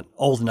not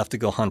old enough to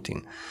go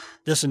hunting.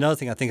 This is another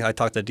thing I think I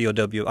talked to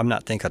DOW.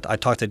 I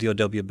talked to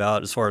DOW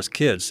about as far as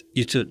kids.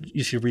 You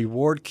should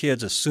reward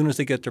kids as soon as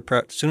they get their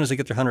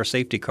hunter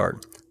safety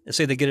card. Let's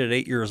say they get it at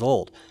 8 years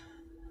old.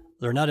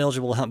 They're not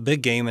eligible to hunt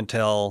big game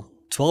until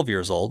 12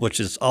 years old, which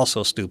is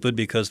also stupid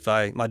because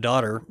my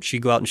daughter,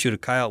 she'd go out and shoot a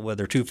coyote with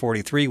her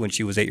 .243 when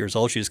she was 8 years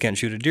old. She just can't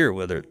shoot a deer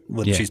with her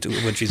when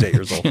she's 8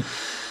 years old.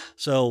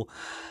 So.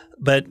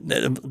 But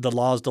the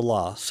law is the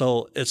law.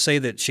 So let's say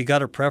that she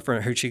got a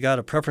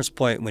preference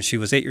point when she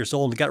was 8 years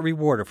old and got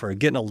rewarded for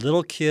getting a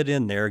little kid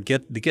in there,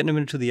 getting them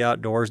into the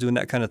outdoors, doing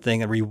that kind of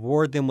thing, and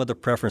reward them with a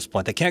preference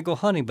point. They can't go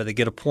hunting, but they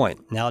get a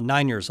point. Now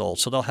 9 years old,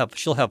 so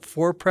she'll have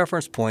 4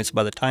 preference points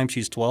by the time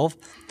she's 12,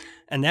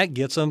 and that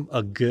gets them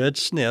a good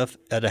sniff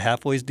at a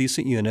halfway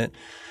decent unit,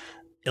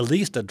 at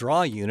least a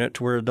draw unit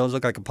to where it doesn't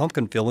look like a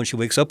pumpkin field when she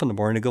wakes up in the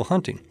morning to go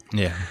hunting.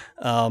 Yeah.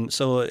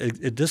 So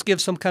it just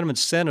gives some kind of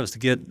incentives to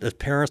get the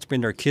parents to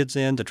bring their kids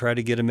in to try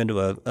to get them into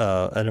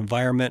an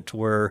environment to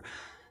where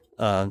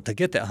to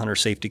get that hunter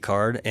safety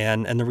card.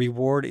 And the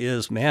reward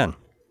is, man,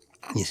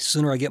 the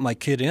sooner I get my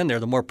kid in there,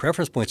 the more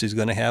preference points he's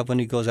going to have when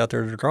he goes out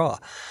there to draw.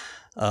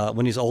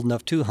 When he's old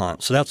enough to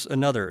hunt. So that's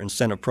another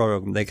incentive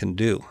program they can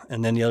do.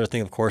 And then the other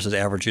thing, of course, is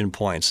averaging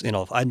points.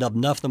 If I'd have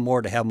nothing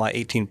more to have my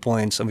 18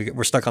 points,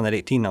 we're stuck on that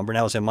 18 number,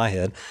 now it's in my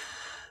head,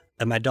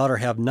 and my daughter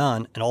have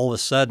none, and all of a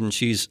sudden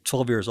she's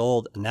 12 years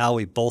old, and now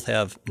we both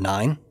have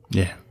 9.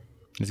 Yeah.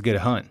 It's a good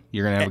hunt.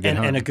 You're going to have a good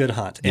hunt. And a good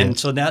hunt. Yeah. And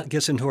so that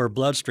gets into our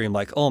bloodstream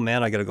like, oh,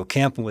 man, I got to go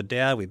camping with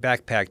Dad. We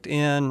backpacked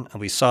in, and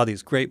we saw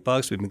these great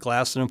bucks. We've been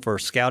glassing them for a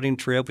scouting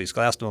trip. We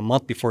glassed them a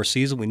month before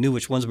season. We knew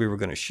which ones we were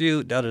going to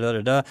shoot,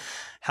 da-da-da-da-da.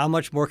 How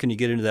much more can you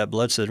get into that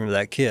blood system of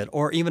that kid?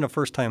 Or even a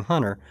first-time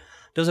hunter,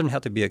 doesn't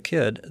have to be a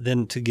kid,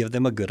 than to give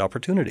them a good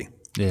opportunity.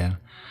 Yeah.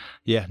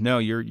 Yeah, no,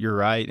 you're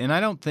right. And I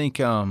don't think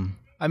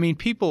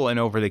people in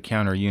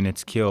over-the-counter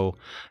units kill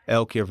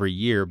elk every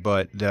year,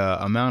 but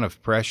the amount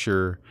of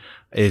pressure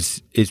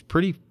is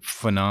pretty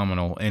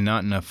phenomenal, and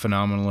not in a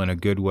phenomenal in a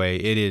good way.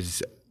 It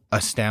is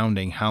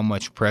astounding how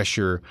much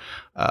pressure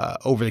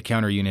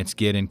over-the-counter units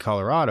get in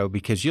Colorado,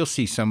 because you'll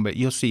see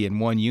in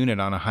one unit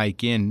on a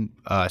hike in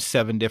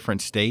 7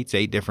 different states,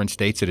 8 different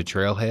states at a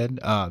trailhead,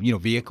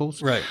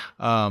 vehicles. Right.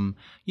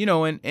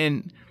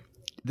 And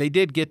they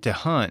did get to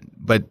hunt,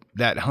 but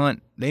that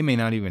hunt, they may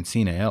not even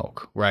seen an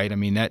elk, right? I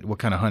mean, what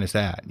kind of hunt is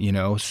that,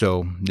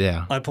 So,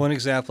 yeah. My point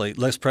exactly.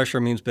 Less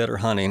pressure means better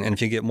hunting. And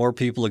if you get more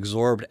people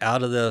absorbed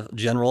out of the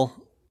general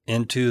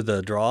into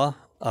the draw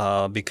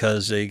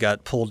because they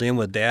got pulled in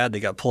with Dad, they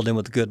got pulled in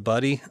with a good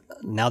buddy,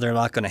 now they're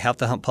not going to have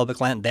to hunt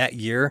public land that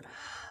year.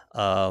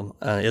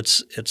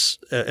 It's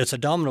a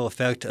domino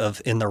effect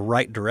in the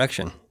right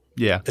direction.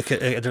 Yeah.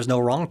 There's no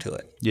wrong to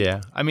it.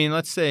 Yeah. I mean,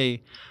 let's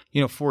say,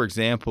 for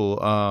example,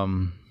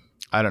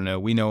 I don't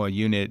know, we know a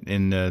unit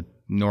in the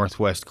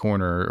northwest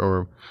corner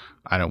or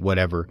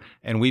whatever,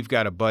 and we've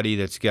got a buddy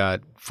that's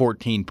got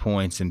 14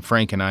 points, and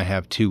Frank and I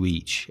have 2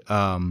 each.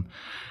 So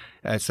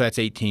that's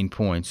 18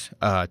 points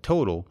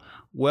total.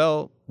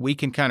 Well, we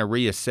can kind of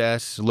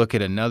reassess, look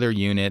at another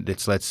unit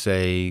that's, let's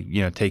say,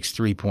 takes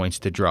 3 points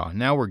to draw.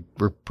 Now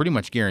we're pretty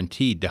much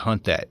guaranteed to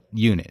hunt that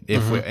unit.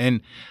 If we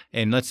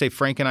and let's say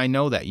Frank and I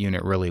know that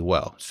unit really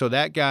well. So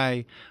that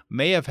guy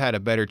may have had a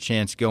better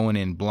chance going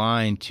in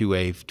blind to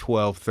a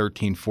 12,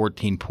 13,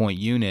 14 point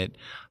unit,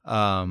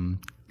 meaning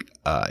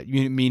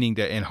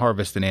to and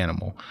harvest an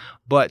animal.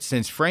 But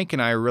since Frank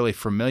and I are really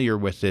familiar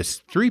with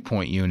this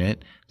 3-point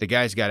unit, the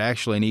guy's got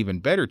actually an even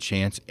better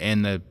chance,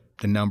 and the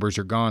numbers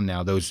are gone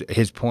now.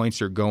 His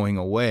points are going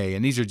away.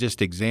 And these are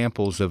just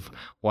examples of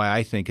why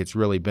I think it's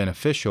really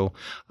beneficial.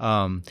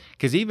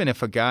 Because even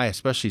if a guy,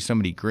 especially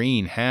somebody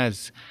green,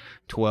 has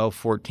 12,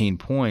 14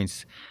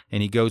 points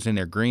and he goes in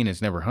there green,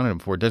 has never hunted them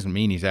before, it doesn't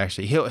mean he's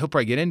actually, he'll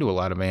probably get into a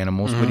lot of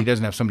animals, but he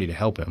doesn't have somebody to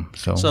help him.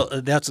 So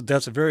that's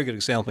a very good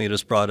example you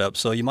just brought up.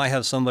 So you might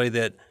have somebody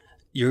that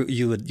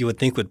you would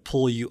think would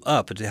pull you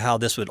up into how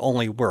this would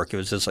only work. It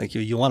was just like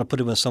you want to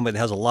put him with somebody that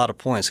has a lot of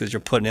points because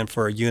you're putting in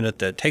for a unit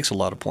that takes a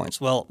lot of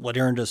points. Well, what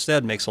Aaron just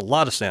said makes a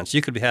lot of sense.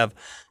 You could have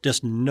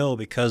just know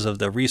because of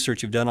the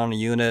research you've done on a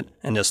unit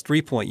and this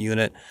 3-point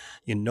unit,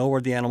 you know where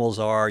the animals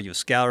are, you've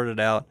scouted it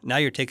out. Now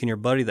you're taking your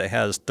buddy that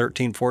has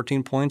 13,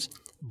 14 points,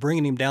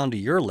 bringing him down to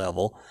your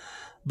level.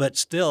 But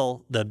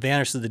still, the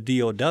advantage to the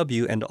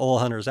DOW and all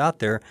hunters out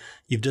there,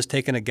 you've just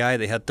taken a guy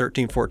that had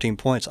 13, 14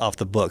 points off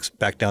the books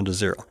back down to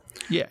 0.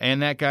 Yeah,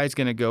 and that guy's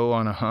going to go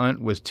on a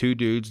hunt with 2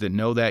 dudes that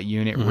know that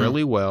unit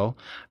really well,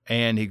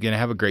 and he's going to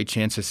have a great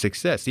chance of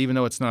success. Even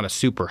though it's not a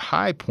super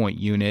high point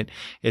unit,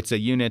 it's a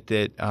unit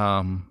that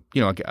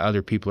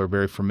other people are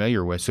very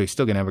familiar with, so he's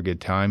still going to have a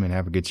good time and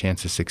have a good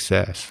chance of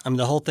success. I mean,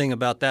 the whole thing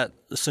about that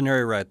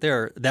scenario right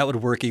there, that would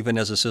work even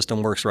as the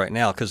system works right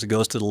now because it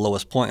goes to the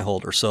lowest point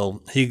holder.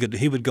 So he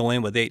would go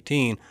in with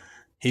 18.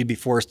 He'd be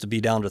forced to be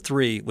down to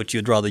 3, which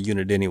you'd draw the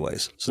unit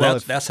anyways. So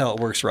that's how it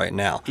works right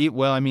now.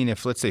 Well, I mean,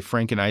 if let's say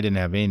Frank and I didn't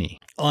have any.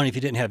 Oh, and if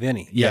you didn't have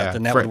any,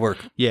 then that would work.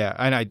 Yeah,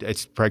 and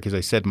it's probably because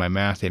I said my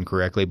math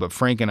incorrectly, but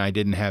Frank and I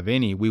didn't have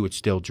any, we would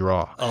still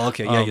draw. Oh,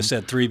 okay. Yeah, you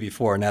said 3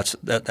 before, and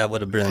that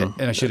would have been.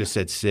 And I should have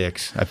said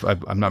 6.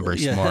 I'm not very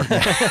smart.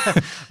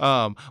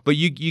 But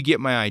you get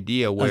my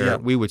idea where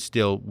we would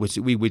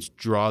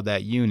draw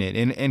that unit.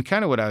 And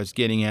kind of what I was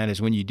getting at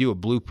is when you do a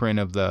blueprint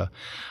of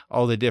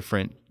all the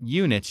different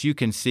units, you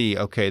can see,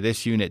 okay,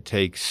 this unit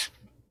takes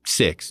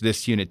 6,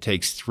 this unit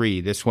takes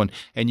 3, this one,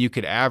 and you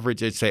could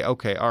average it, say,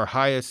 okay, our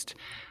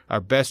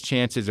best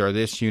chances are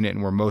this unit,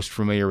 and we're most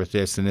familiar with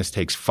this, and this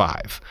takes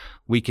 5.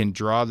 We can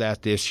draw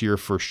that this year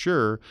for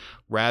sure,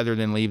 rather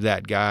than leave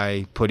that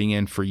guy putting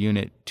in for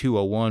unit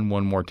 201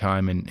 one more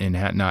time and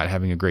not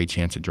having a great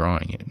chance of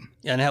drawing it.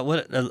 And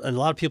what a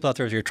lot of people out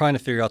there, if you're trying to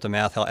figure out the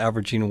math, how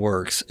averaging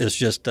works, is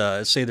just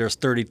say there's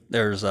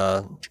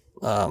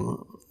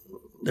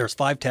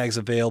 5 tags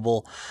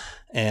available,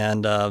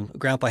 and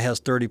Grandpa has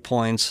 30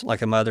 points,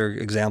 like in my other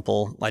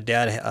example. My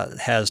dad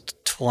has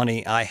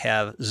 20, I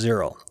have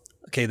 0.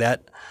 Okay,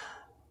 that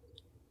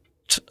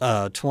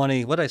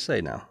 20, what did I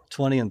say now?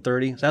 20 and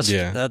 30?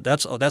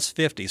 That's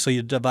 50. So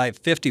you divide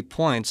 50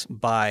 points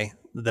by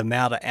the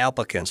amount of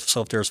applicants.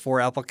 So if there's 4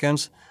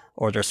 applicants,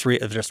 or if there's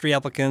 3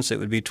 applicants, it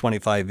would be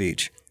 25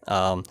 each.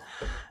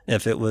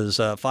 If it was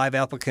 5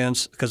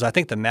 applicants, because I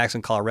think the max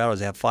in Colorado is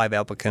they have 5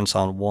 applicants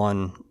on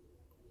one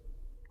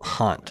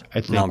hunt.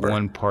 I think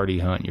one party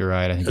hunt. You're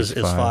right. I think it's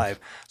 5.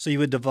 So you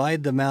would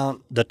divide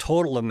the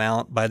total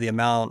amount by the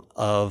amount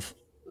of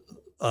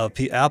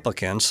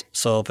applicants.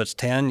 So if it's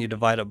 10, you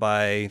divide it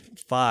by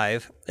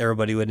 5.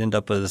 Everybody would end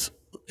up with,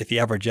 if you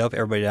average up,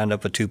 everybody would end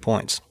up with 2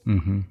 points.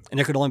 Mm-hmm. And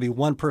there could only be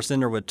one person in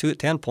there with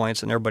 10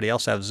 points, and everybody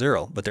else have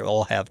 0, but they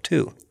all have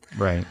 2.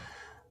 Right.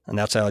 And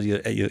that's how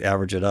you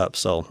average it up.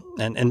 So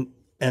and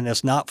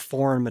it's not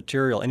foreign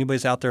material.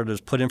 Anybody's out there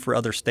that's put in for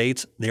other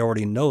states, they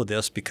already know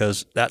this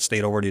because that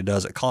state already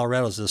does it.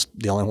 Colorado's just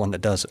the only one that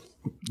does it.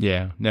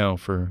 Yeah,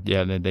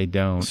 they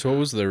don't. So what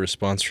was the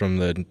response from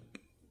the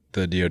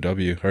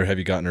DOW, or have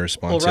you gotten a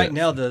response? Well, right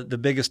now the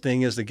biggest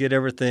thing is to get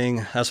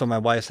everything. That's why my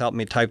wife's helped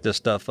me type this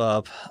stuff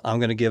up. I'm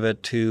going to give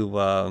it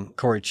to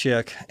Corey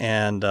Chick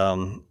and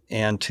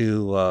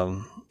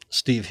to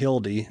Steve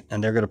Hildy,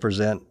 and they're going to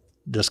present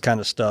this kind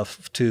of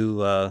stuff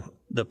to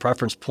the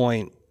preference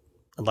point,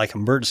 like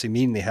emergency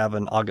meeting they have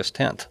on August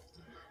 10th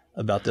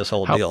about this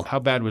whole deal. How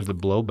bad was the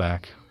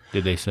blowback?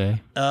 Did they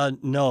say?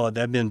 No,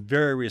 they've been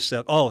very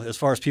receptive. Oh, as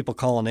far as people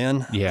calling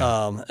in,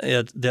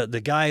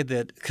 the guy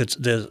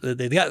that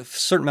they got a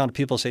certain amount of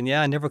people saying,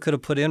 "Yeah, I never could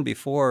have put in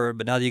before,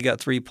 but now that you got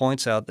 3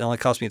 points out, it only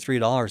cost me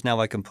 $3. Now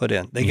I can put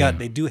in."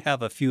 They do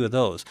have a few of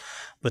those,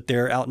 but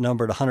they're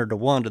outnumbered 100 to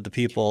 1 to the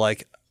people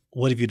like,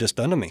 "What have you just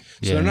done to me?"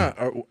 So they're not.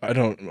 I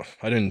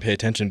didn't pay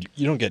attention.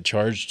 You don't get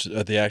charged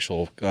the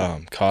actual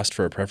cost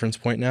for a preference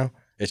point now.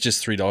 It's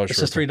just $3. It's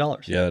just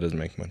 $3. Yeah, that doesn't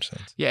make much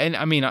sense. Yeah, and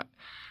I mean,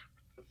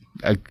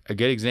 a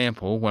good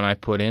example, when I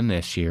put in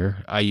this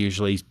year, I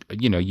usually,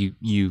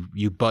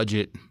 you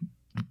budget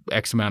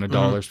X amount of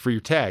dollars for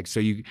your tags. So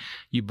you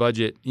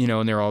budget,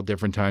 and they're all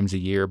different times a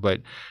year.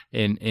 But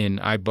and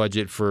I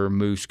budget for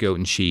moose, goat,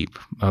 and sheep.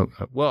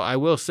 Well, I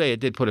will say it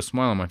did put a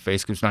smile on my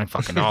face because it's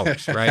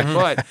 $9 right?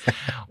 But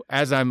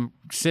as I'm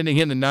sitting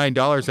in the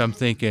 $9, I'm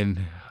thinking,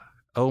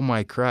 oh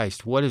my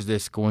Christ, what is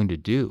this going to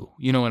do?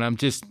 And I'm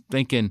just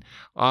thinking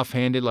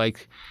offhanded,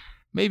 like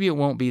maybe it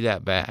won't be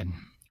that bad.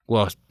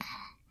 Well,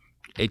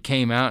 it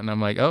came out, and I'm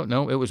like, oh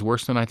no, it was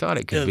worse than I thought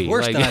it could be.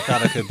 Worse than I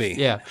thought it could be.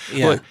 Yeah.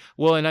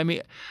 Well, and I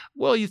mean,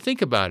 you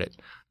think about it.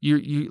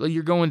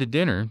 You're going to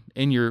dinner,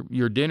 and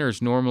your dinner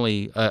is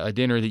normally a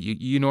dinner that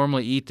you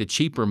normally eat the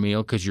cheaper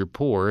meal because you're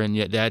poor, and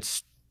yet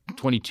that's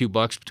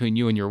 $22 between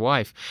you and your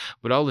wife.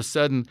 But all of a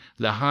sudden,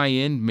 the high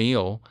end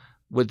meal,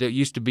 that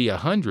used to be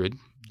 $100,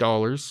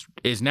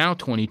 is now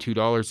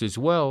 $22 as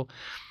well.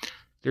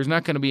 There's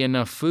not going to be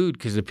enough food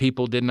because the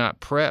people did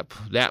not prep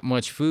that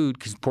much food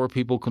because poor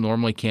people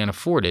normally can't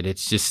afford it.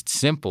 It's just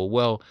simple.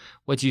 Well,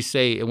 what'd you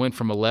say? It went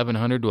from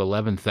 1,100 to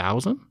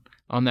 11,000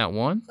 on that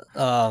one?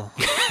 Yeah,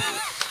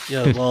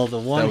 well, the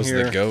one that was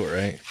here, the goat,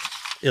 right?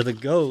 Yeah, the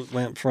goat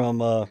went from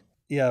the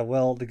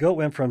goat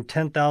went from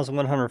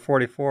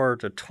 10,144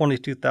 to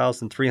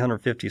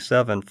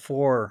 22,357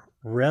 for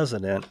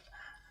resident,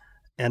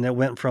 and it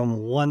went from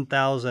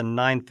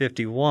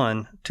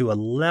 1,951 to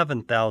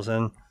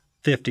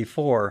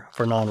 11,054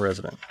 for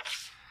non-resident.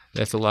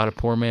 That's a lot of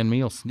poor man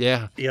meals.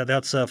 Yeah. Yeah,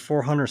 that's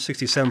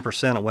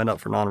 467% it went up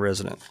for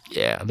non-resident.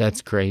 Yeah,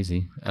 that's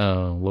crazy.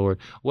 Oh, Lord.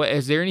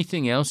 Is there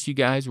anything else you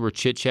guys were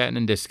chit-chatting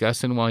and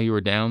discussing while you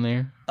were down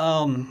there?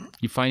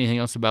 You find anything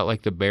else about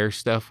like the bear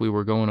stuff we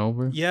were going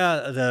over?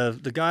 Yeah,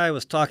 the guy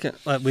was talking,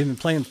 we've been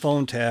playing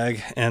phone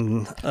tag,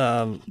 and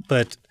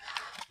but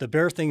the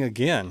bear thing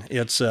again,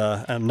 it's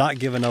I'm not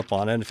giving up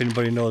on it. If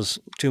anybody knows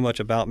too much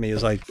about me,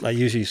 is I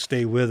usually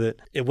stay with it.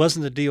 It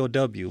wasn't the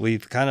DOW.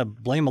 We've kind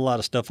of blame a lot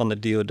of stuff on the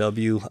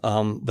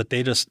DOW, but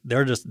they're just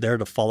there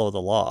to follow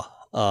the law.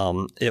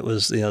 It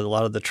was a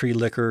lot of the tree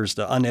lickers,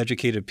 the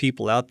uneducated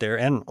people out there,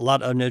 and a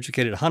lot of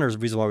uneducated hunters. The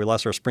reason why we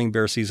lost our spring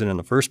bear season in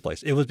the first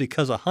place, it was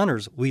because of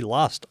hunters we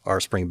lost our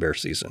spring bear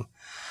season.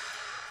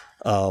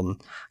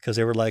 Because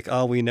they were like,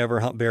 oh, we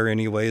never hunt bear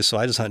anyway, so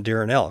I just hunt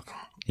deer and elk.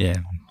 Yeah.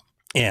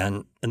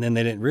 And then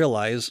they didn't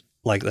realize,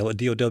 like what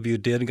DOW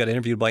did and got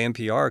interviewed by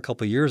NPR a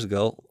couple of years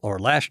ago or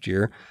last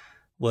year,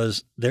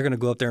 was they're going to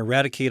go up there and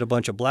eradicate a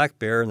bunch of black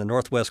bear in the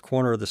northwest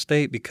corner of the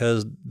state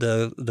because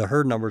the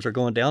herd numbers are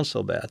going down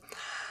so bad.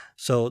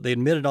 So they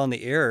admitted on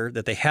the air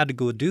that they had to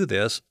go do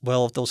this.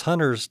 Well, if those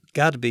hunters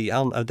got to be,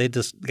 they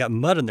just got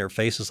mud in their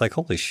faces, like,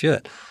 holy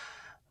shit.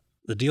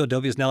 The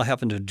DOW is now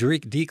having to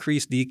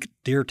decrease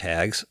deer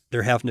tags.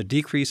 They're having to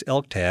decrease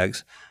elk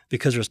tags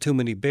because there's too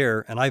many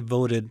bear, and I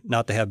voted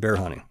not to have bear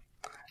hunting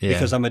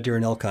because I'm a deer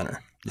and elk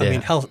hunter. Yeah.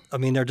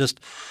 They're just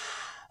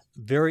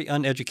very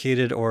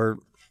uneducated, or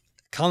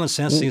common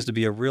sense seems to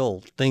be a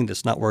real thing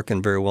that's not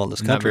working very well in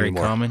this country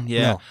anymore. Not very common,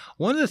 yeah. No.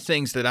 One of the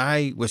things that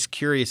I was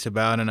curious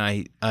about, and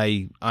I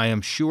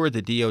am sure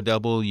the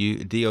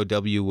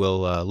DOW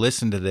will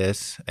listen to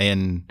this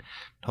and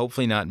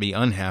hopefully not be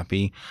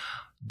unhappy.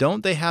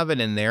 Don't they have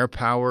it in their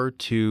power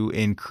to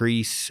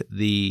increase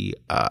the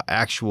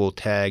actual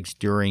tags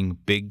during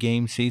big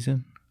game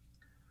season?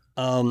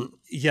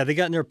 Yeah, they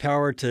got in their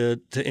power to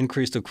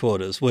increase the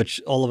quotas, which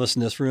all of us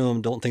in this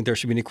room don't think there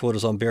should be any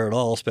quotas on bear at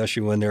all,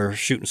 especially when they're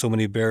shooting so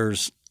many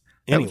bears.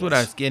 Anyways. That's what I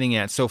was getting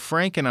at. So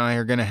Frank and I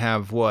are going to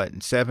have,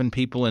 7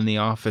 people in the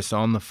office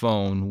on the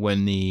phone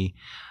when the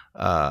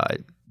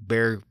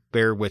bear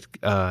with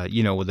with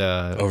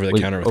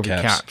over-the-counter with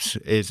caps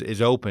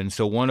is open.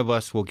 So one of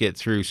us will get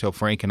through so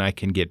Frank and I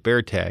can get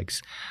bear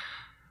tags.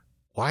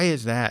 Why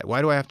is that?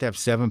 Why do I have to have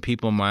 7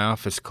 people in my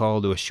office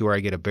call to assure I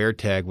get a bear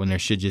tag when there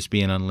should just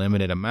be an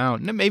unlimited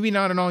amount? Maybe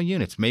not in all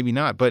units, maybe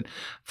not. But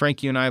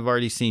Frank, you and I have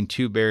already seen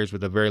 2 bears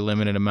with a very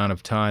limited amount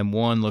of time.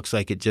 One looks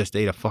like it just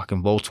ate a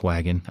fucking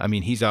Volkswagen. I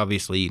mean, he's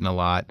obviously eaten a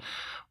lot,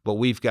 but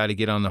we've got to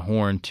get on the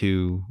horn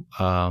to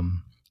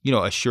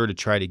assure to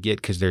try to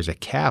get, because there's a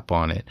cap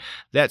on it.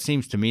 That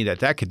seems to me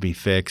that could be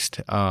fixed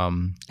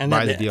by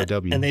the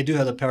DOW. And they do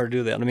have the power to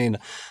do that. I mean,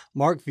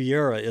 Mark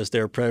Vieira is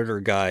their predator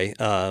guy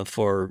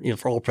for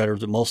all predators,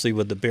 but mostly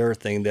with the bear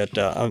thing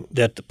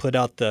that put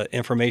out the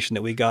information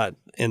that we got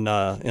in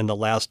the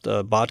last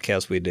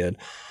podcast we did.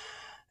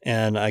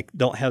 And I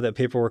don't have that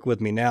paperwork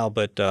with me now,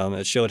 but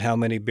it showed how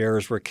many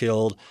bears were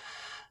killed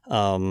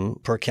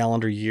per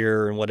calendar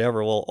year and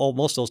whatever. Well,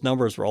 most of those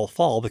numbers were all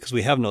fall because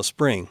we have no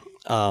spring.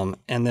 And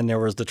then there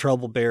was the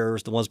trouble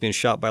bears, the ones being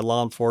shot by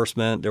law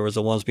enforcement. There was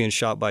the ones being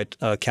shot by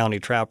county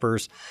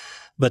trappers.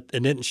 But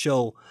it didn't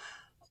show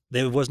 –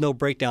 there was no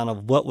breakdown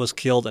of what was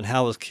killed and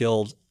how it was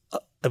killed.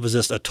 It was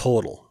just a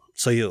total.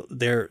 So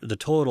the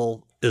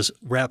total is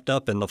wrapped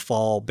up in the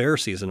fall bear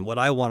season. What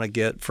I want to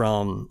get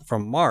from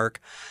Mark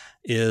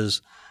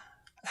is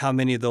how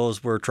many of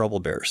those were trouble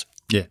bears.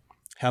 Yeah.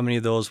 How many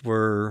of those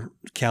were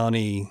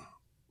county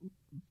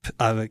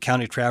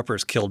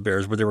trappers killed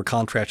bears where they were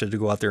contracted to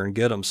go out there and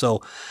get them.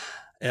 So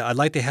I'd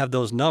like to have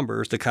those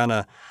numbers to kind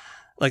of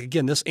like,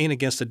 again, this ain't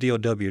against the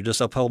DOW. You're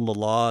just upholding the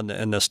law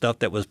and the stuff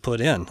that was put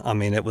in. I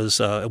mean, it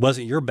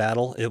wasn't your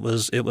battle. It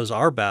was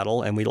our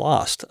battle, and we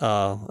lost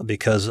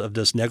because of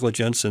this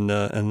negligence and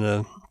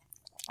the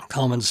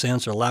common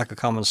sense or lack of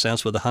common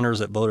sense with the hunters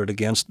that voted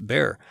against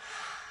bear.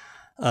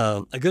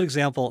 A good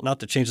example, not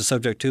to change the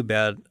subject too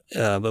bad,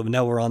 but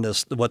now we're on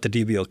this, what the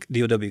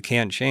DOW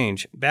can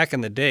change. Back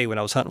in the day when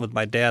I was hunting with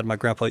my dad, my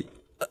grandpa,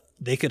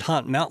 they could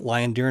hunt mountain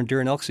lion during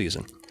deer and elk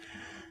season.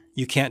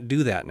 You can't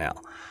do that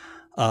now.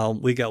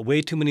 We got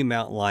way too many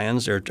mountain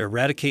lions. They're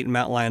eradicating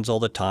mountain lions all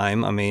the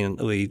time. I mean,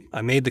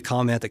 I made the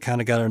comment that kind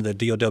of got under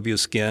the DOW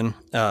skin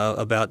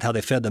about how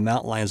they fed the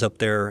mountain lions up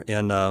there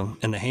in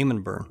the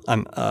Hayman burn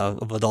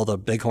with all the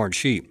bighorn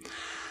sheep.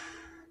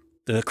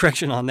 The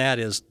correction on that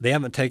is they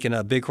haven't taken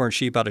a bighorn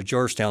sheep out of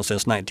Georgetown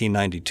since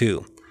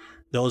 1992.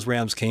 Those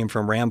rams came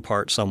from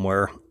Rampart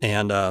somewhere,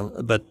 and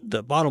but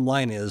the bottom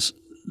line is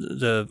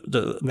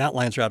the mountain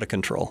lions are out of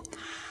control.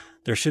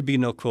 There should be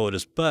no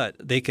quotas, but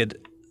they could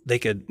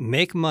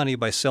make money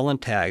by selling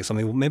tags. I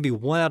mean, maybe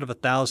 1 out of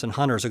 1,000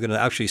 hunters are going to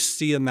actually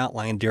see a mountain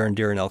lion during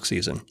deer and elk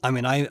season. I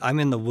mean, I'm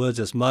in the woods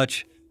as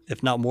much,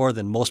 if not more,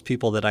 than most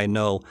people that I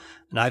know,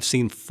 and I've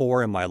seen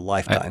 4 in my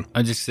lifetime.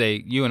 I just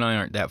say you and I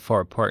aren't that far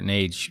apart in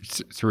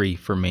age, 3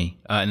 for me,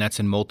 and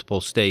that's in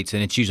multiple states,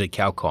 and it's usually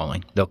cow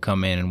calling. They'll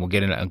come in and we'll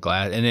get in a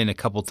glass, and then a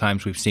couple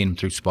times we've seen them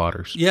through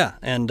spotters. Yeah,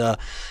 and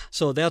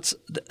so that's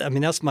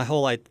my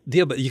whole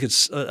idea. But you could,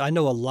 I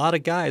know a lot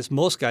of guys,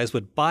 most guys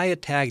would buy a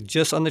tag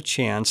just on the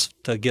chance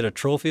to get a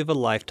trophy of a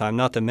lifetime.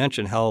 Not to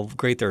mention how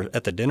great they're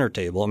at the dinner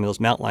table. I mean, those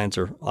mountain lions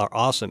are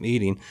awesome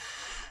eating.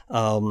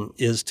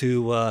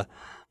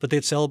 But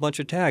they'd sell a bunch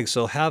of tags.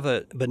 So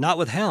but not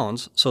with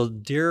hounds. So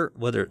deer,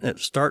 whether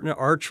it's starting at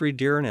archery,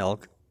 deer and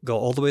elk, go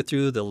all the way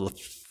through the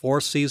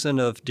 4th season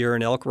of deer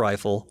and elk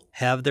rifle,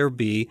 have there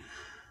be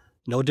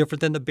no different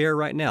than the bear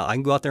right now. I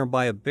can go out there and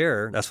buy a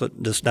bear. That's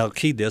what this now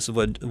key this is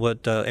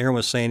what Aaron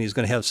was saying. He's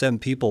going to have 7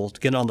 people to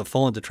get on the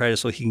phone to try to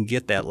so he can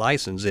get that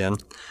license in.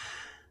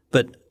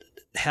 But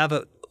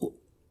have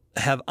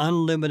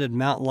unlimited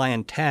mountain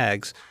lion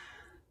tags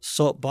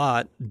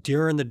bought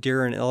during the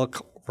deer and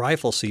elk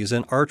rifle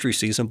season, archery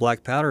season,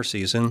 black powder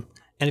season,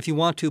 and if you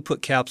want to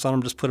put caps on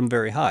them, just put them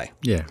very high.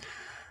 Yeah.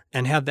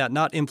 And have that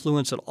not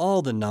influence at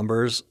all the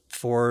numbers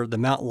for the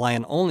mountain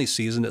lion only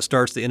season that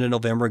starts the end of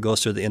November and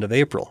goes through the end of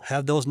April.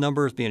 Have those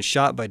numbers being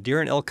shot by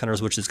deer and elk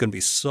hunters, which is going to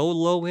be so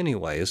low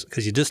anyways,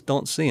 because you just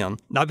don't see them,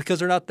 not because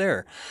they're not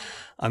there.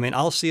 I mean,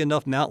 I'll see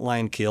enough mountain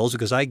lion kills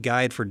because I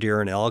guide for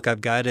deer and elk.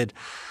 I've guided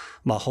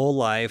my whole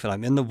life, and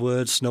I'm in the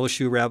woods,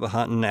 snowshoe rabbit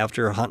hunting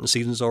after hunting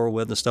season's over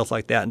with and stuff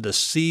like that. And to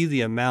see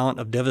the amount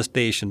of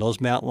devastation those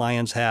mountain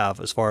lions have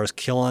as far as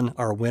killing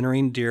our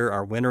wintering deer,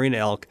 our wintering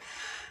elk,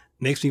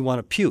 makes me want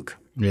to puke.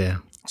 Yeah.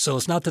 So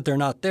it's not that they're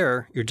not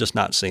there, you're just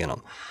not seeing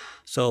them.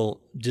 So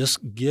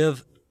just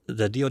give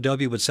the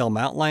DOW would sell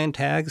mountain lion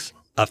tags.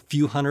 A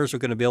few hunters are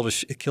going to be able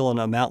to kill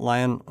a mountain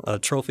lion, a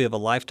trophy of a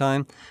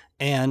lifetime.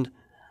 And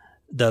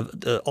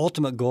the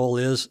ultimate goal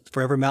is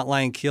for every mountain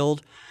lion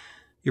killed,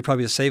 you're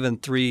probably saving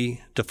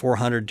 300 to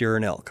 400 deer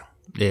and elk.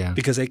 Yeah.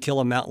 Because they kill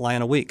a mountain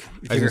lion a week.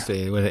 I was going to say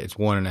it's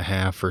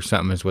 1.5 or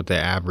something is what they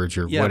average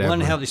or whatever.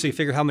 Yeah, 1.5. So you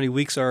figure how many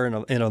weeks are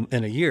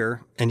in a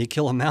year, and you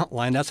kill a mountain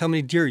lion. That's how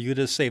many deer you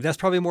just save. That's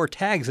probably more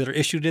tags that are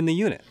issued in the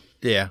unit.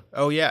 Yeah.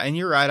 Oh, yeah. And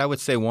you're right. I would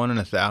say 1 in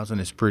 1,000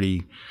 is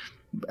pretty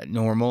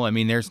normal. I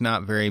mean, there's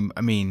not very.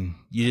 I mean,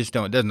 you just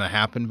don't. It doesn't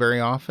happen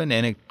very often,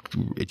 and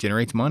it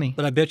generates money.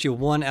 But I bet you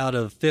 1 out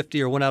of 50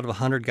 or 1 out of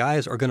 100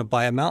 guys are going to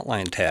buy a mountain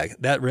lion tag.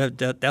 That's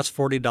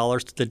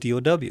 $40 to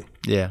the DOW.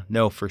 Yeah,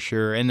 no, for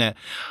sure. And that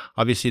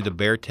obviously the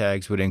bear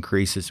tags would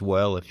increase as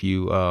well if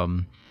you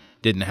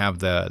didn't have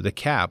the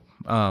cap.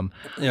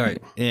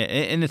 Right.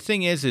 And the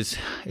thing is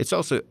it's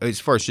also as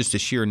far as just a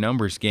sheer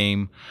numbers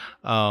game.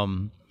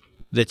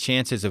 The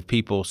chances of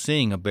people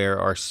seeing a bear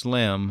are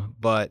slim,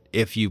 but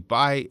if you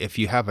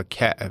have a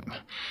cat,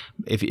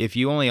 if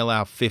you only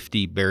allow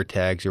 50 bear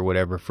tags or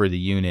whatever for the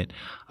unit,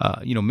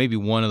 maybe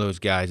one of those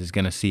guys is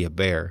going to see a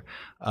bear.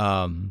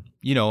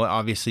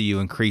 Obviously you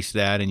increase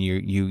that and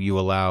you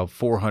allow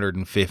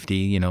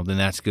 450, then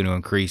that's going to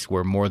increase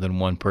where more than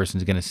one person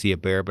is going to see a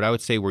bear. But I would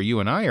say where you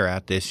and I are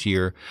at this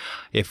year,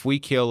 if we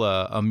kill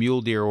a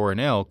mule deer or an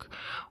elk,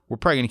 we're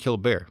probably going to kill a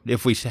bear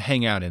if we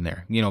hang out in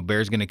there.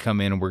 Bear's going to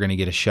come in and we're going to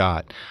get a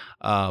shot.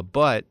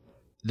 But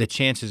the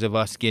chances of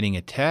us getting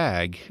a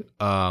tag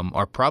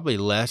are probably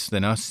less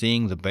than us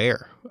seeing the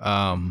bear,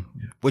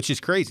 which is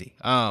crazy.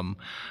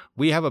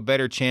 We have a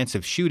better chance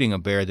of shooting a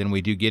bear than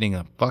we do getting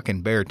a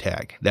fucking bear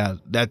tag.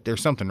 That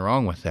there's something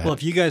wrong with that. Well,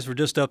 if you guys were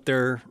just up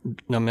there,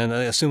 I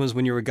assume it was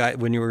when you were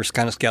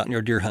kind of scouting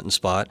your deer hunting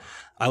spot.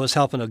 I was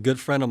helping a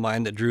good friend of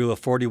mine that drew a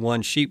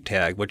 41 sheep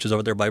tag, which is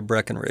over there by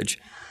Breckenridge.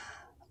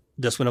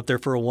 Just went up there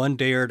for a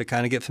 1-dayer to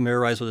kind of get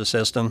familiarized with the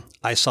system.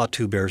 I saw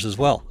 2 bears as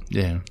well.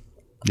 Yeah.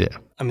 Yeah.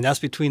 I mean, that's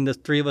between the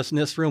 3 of us in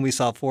this room. We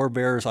saw 4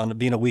 bears on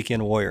being a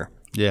weekend warrior.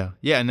 Yeah.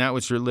 Yeah, and that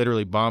was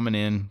literally bombing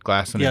in,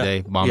 glassing a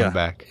day, bombing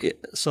back.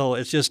 So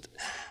it's just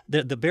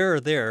the bear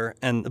are there,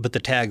 but the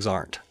tags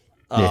aren't.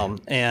 Yeah.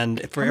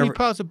 And how many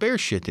piles of bear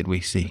shit did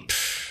we see?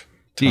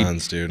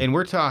 Tons, dude. And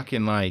we're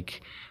talking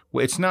like,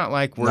 it's not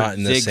like we're not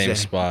in the same zigzag.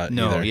 spot.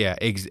 No, either. yeah,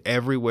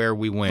 everywhere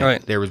we went,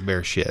 Right. there was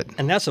bear shit.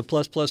 And that's a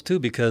plus too,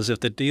 because if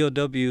the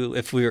DOW,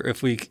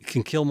 if we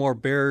can kill more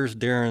bears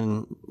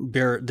during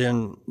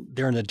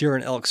the deer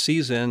and elk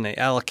season, they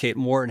allocate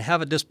more and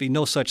have it just be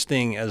no such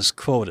thing as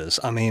quotas.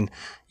 I mean,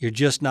 you're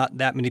just not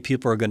that many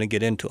people are going to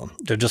get into them.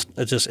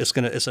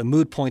 It's a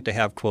moot point to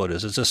have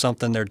quotas. It's just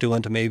something they're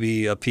doing to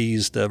maybe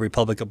appease the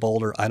Republic of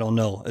Boulder. I don't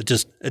know.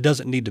 It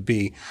doesn't need to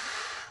be.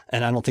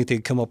 And I don't think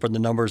they'd come up with the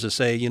numbers to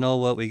say, you know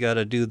what, we got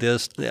to do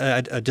this.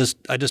 I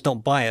just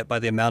don't buy it by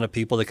the amount of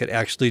people that could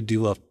actually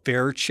do a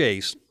fair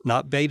chase,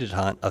 not baited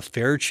hunt, a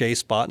fair chase,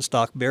 spot and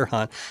stalk bear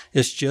hunt.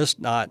 It's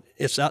not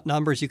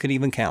numbers you can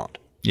even count.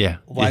 Yeah.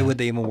 Why would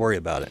they even worry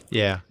about it?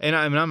 Yeah, and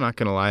I'm not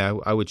going to lie.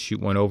 I would shoot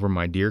one over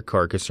my deer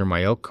carcass or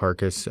my elk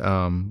carcass,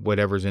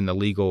 whatever's in the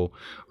legal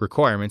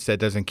requirements. That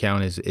doesn't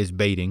count as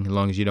baiting as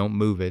long as you don't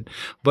move it.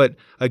 But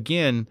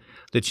again,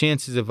 the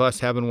chances of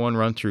us having one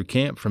run through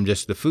camp from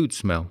just the food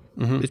smell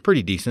is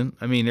pretty decent.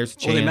 I mean, there's a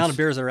chance. Well, the amount of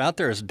bears that are out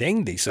there is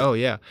dang decent. Oh,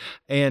 yeah.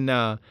 And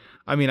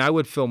I mean, I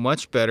would feel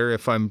much better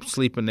if I'm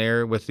sleeping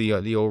there with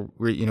the old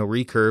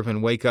recurve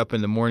and wake up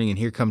in the morning and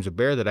here comes a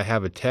bear that I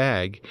have a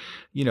tag.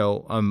 You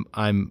know,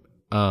 I'm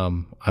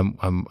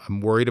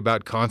worried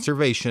about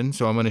conservation,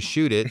 so I'm going to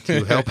shoot it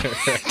to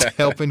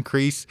help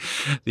increase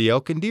the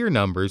elk and deer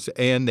numbers,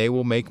 and they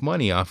will make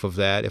money off of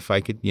that if I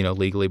could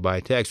legally buy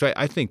a tag. So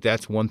I think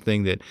that's one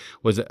thing that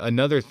was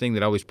another thing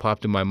that always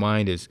popped in my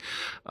mind is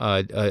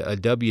a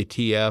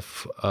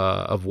WTF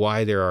of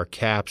why there are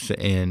caps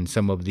in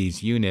some of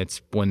these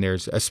units when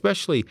there's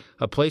especially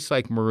a place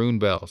like Maroon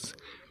Bells.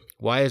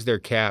 Why is there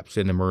caps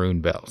in the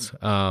Maroon Bells,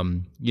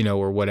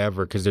 or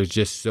whatever? Because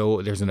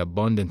there's an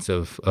abundance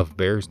of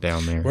bears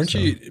down there. Weren't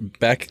you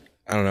back,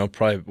 I don't know,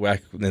 probably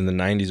back in the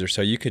 90s or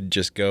so, you could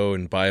just go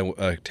and buy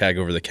a tag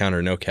over the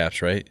counter, no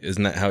caps, right?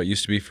 Isn't that how it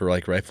used to be for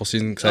like rifle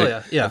season?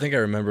 Yeah. I think I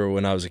remember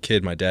when I was a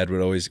kid, my dad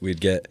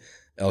we'd get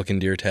elk and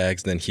deer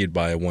tags, then he'd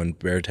buy one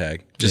bear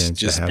tag just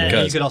because.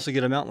 And you could also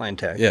get a mountain lion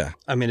tag. Yeah.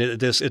 I mean, it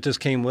just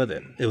came with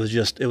it. It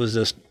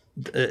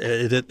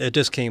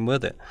just came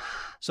with it.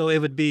 So it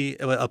would be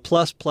a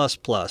plus.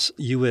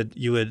 You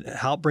would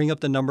help bring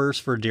up the numbers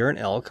for deer and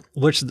elk,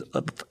 which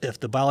if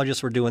the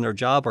biologists were doing their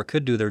job or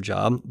could do their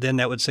job, then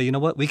that would say, you know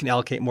what, we can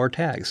allocate more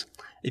tags.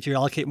 If you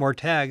allocate more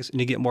tags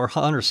and you get more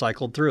hunters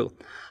cycled through.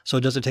 So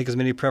it doesn't take as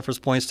many preference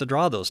points to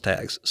draw those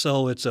tags.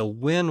 So it's a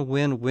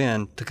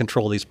win-win-win to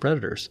control these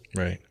predators.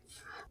 Right.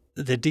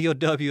 The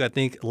DOW, I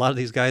think a lot of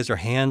these guys, their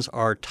hands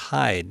are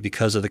tied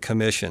because of the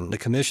commission. The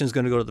commission is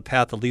going to go to the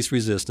path of least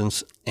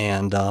resistance,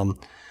 and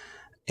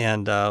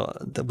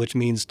which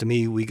means to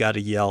me we got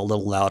to yell a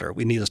little louder.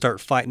 We need to start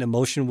fighting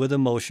emotion with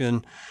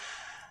emotion.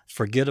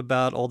 Forget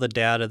about all the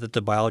data that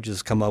the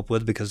biologists come up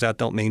with, because that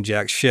don't mean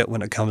jack shit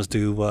when it comes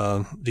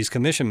to these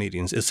commission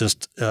meetings. It's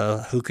just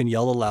who can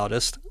yell the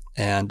loudest,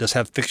 and just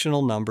have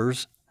fictional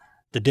numbers.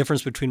 The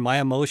difference between my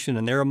emotion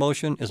and their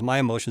emotion is my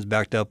emotion is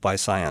backed up by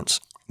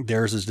science.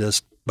 Theirs is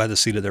just by the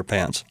seat of their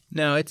pants.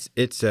 No, it's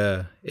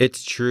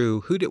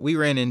true. We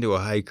ran into a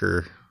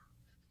hiker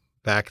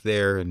back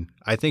there, and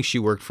I think she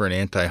worked for an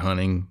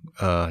anti-hunting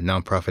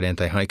nonprofit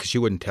anti-hunting, because she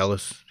wouldn't tell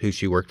us who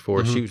she worked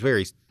for. Mm-hmm. She was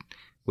very,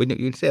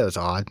 you'd say that was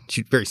odd.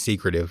 She's very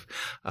secretive.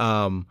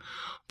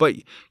 But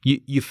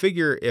you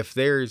figure if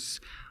there's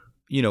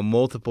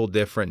multiple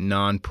different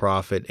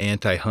nonprofit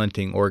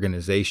anti-hunting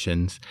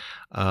organizations,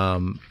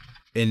 and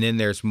then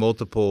there's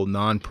multiple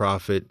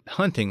nonprofit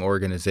hunting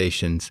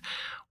organizations,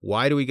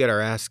 why do we get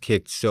our ass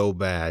kicked so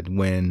bad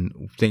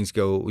when things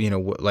go,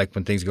 like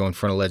when things go in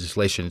front of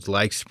legislation? It's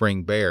like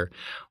Spring Bear.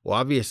 Well,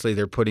 obviously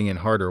they're putting in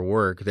harder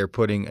work. They're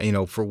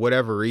putting, for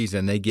whatever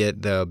reason, they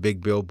get the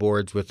big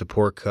billboards with the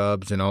pork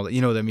cubs and all that.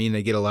 You know what I mean?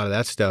 They get a lot of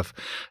that stuff.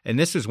 And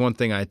this is one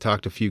thing I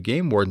talked to a few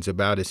game wardens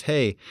about is,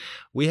 hey,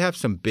 we have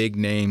some big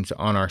names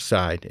on our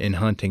side in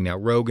hunting now.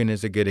 Rogan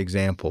is a good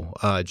example.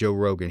 Joe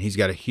Rogan, he's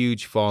got a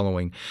huge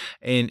following.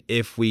 And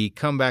if we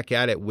come back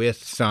at it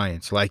with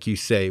science, like you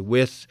say,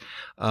 with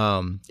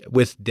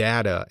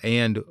data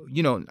and,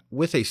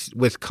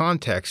 with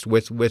context,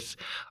 with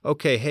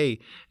okay, hey,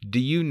 do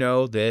you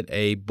know that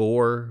a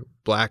boar,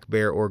 black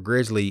bear, or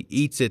grizzly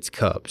eats its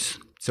cubs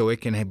so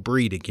it can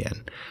breed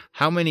again?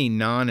 How many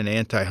non and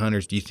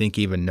anti-hunters do you think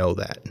even know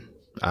that?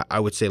 I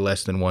would say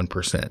less than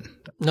 1%.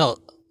 No,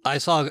 I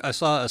saw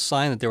a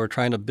sign that they were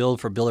trying to build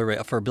for Billy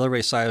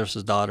Ray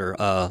Cyrus's daughter,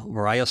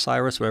 Mariah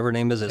Cyrus, whatever her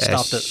name is.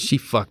 She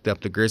fucked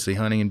up the grizzly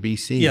hunting in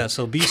BC. Yeah,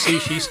 so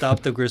BC, she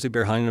stopped the grizzly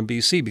bear hunting in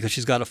BC because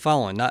she's got a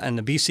following. And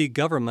the BC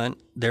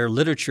government, their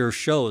literature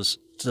shows,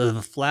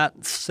 the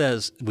flat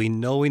says, we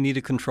know we need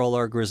to control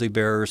our grizzly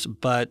bears,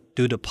 but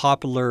due to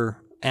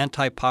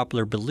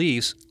anti-popular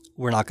beliefs,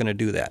 we're not going to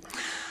do that.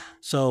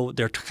 So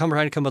they're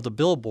trying to come up with a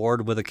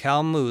billboard with a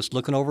cow moose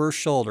looking over her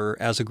shoulder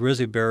as a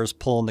grizzly bear is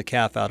pulling the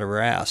calf out of her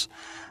ass.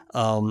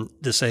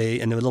 To say,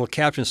 and the little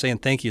caption saying,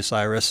 "Thank you,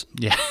 Cyrus."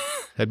 Yeah,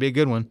 that'd be a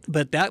good one.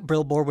 But that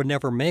billboard would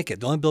never make it.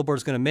 The only billboard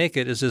that's going to make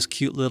it is this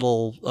cute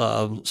little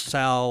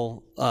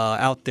sow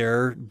out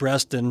there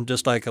breasting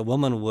just like a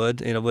woman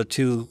would, with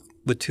two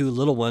with two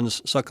little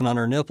ones sucking on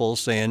her nipples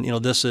saying,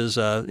 this is,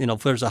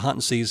 if there's a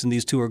hunting season,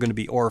 these two are going to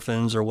be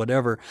orphans or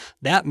whatever.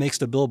 That makes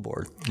the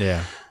billboard.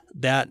 Yeah.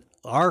 That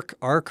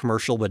our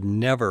commercial would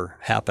never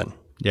happen.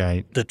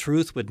 Yeah. The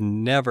truth would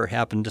never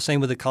happen. The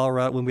same with the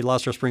Colorado when we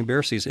lost our spring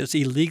bear season. It's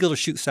illegal to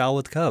shoot sow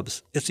with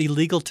cubs. It's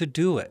illegal to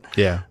do it.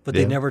 Yeah. But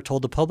they never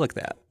told the public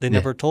that. They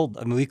never told.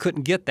 I mean, we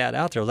couldn't get that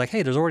out there. It was like,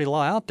 hey, there's already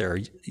law out there.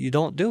 You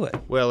don't do it.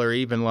 Well, or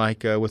even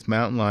like with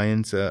mountain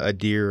lions, a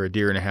deer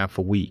and a half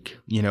a week.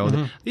 These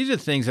are the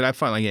things that I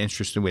find like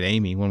interesting with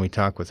Amy when we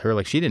talk with her.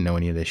 Like she didn't know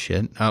any of this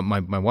shit. My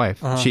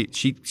wife,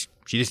 she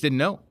just didn't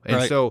know. And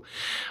Right. so,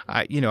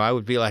 I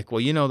would be like,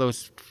 well,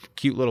 those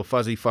cute little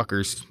fuzzy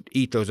fuckers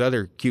eat those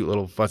other cute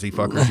little fuzzy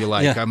fuckers you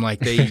like. Yeah. I'm like,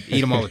 they eat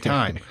them all the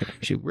time.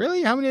 She,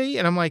 really? How many do they eat?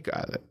 And I'm like,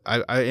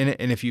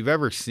 and if you've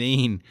ever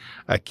seen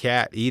a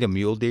cat eat a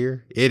mule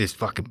deer, it is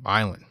fucking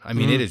violent. I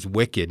mean, it is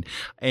wicked.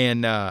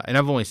 And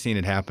I've only seen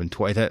it happen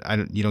twice.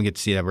 You don't get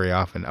to see that very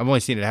often. I've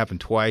only seen it happen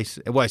twice.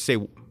 Well,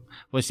 I've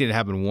only seen it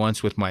happen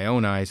once with my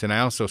own eyes, and I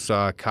also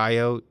saw a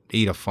coyote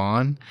eat a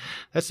fawn.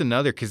 That's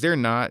another, because they're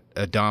not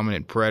a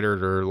dominant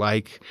predator.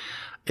 Like,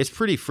 it's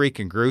pretty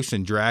freaking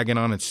gruesome, dragging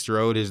on its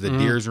throat as the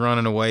deer's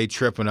running away,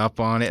 tripping up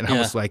on it. And I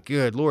was like,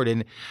 good Lord.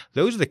 And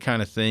those are the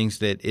kind of things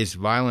that, as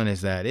violent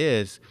as that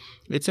is,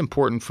 it's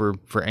important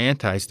for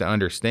antis to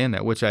understand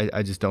that, which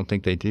I just don't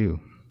think they do.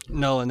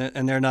 No,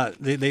 and they're not.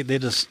 They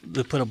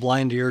put a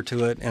blind ear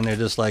to it, and they're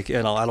just like,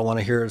 I don't want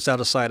to hear it. It's out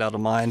of sight, out of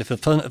mind. If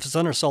it's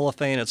under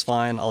cellophane, it's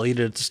fine. I'll eat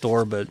it at the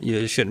store, but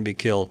it shouldn't be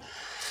killed.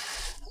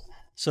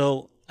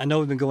 So I know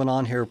we've been going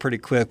on here pretty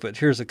quick, but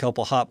here's a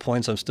couple hot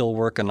points I'm still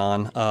working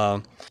on.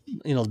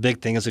 The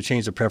big thing is to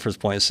change the preference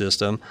point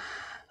system.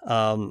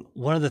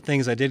 One of the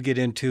things I did get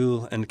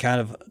into, and kind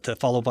of to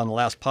follow up on the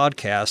last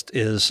podcast,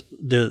 is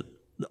the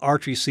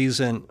archery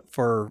season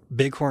for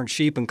bighorn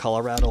sheep in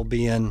Colorado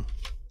being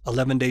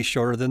 11 days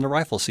shorter than the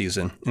rifle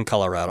season in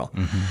Colorado.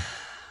 Mm-hmm.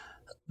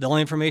 The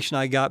only information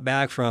I got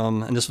back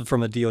from, and this was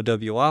from a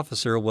DOW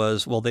officer,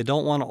 was, well, they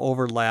don't want to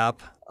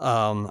overlap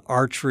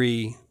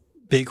archery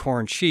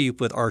bighorn sheep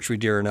with archery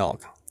deer and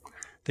elk.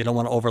 They don't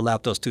want to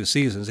overlap those two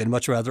seasons. They'd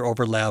much rather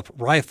overlap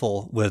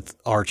rifle with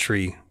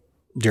archery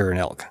deer and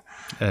elk.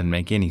 That doesn't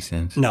make any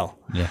sense. No.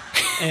 Yeah.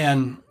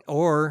 And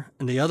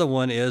the other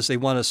one is they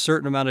want a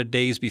certain amount of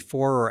days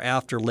before or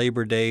after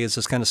Labor Day. It's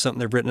just kind of something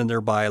they've written in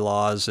their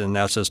bylaws, and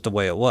that's just the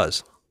way it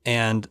was.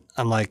 And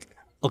I'm like,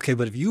 okay,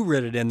 but if you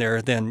writ it in there,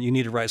 then you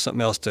need to write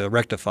something else to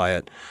rectify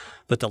it.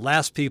 But the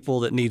last people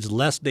that needs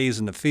less days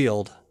in the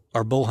field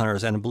are bow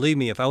hunters. And believe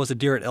me, if I was a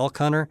deer and elk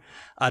hunter,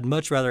 I'd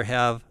much rather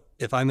have,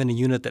 if I'm in a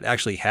unit that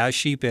actually has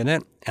sheep in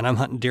it and I'm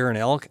hunting deer and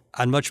elk,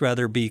 I'd much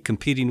rather be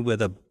competing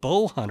with a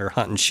bow hunter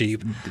hunting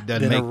sheep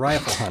than a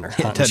rifle hunter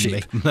hunting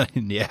sheep.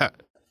 Yeah.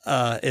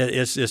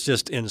 It's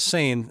just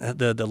insane,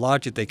 the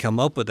logic they come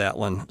up with that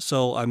one.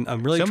 So I'm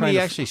really Somebody trying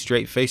to... actually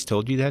straight face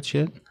told you that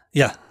shit?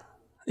 Yeah.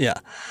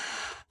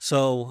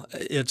 So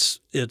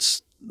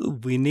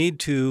we need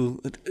to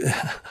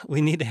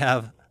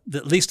have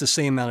at least the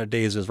same amount of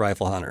days as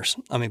rifle hunters.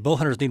 I mean, bow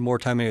hunters need more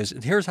time anyways.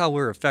 Here's how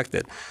we're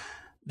affected.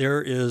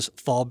 There is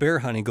fall bear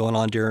hunting going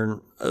on during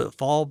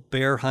fall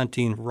bear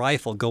hunting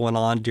rifle going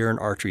on during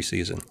archery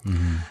season.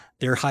 Mm-hmm.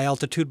 There are high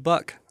altitude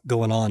buck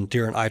going on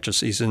during archery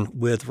season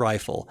with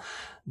rifle.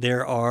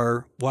 There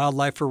are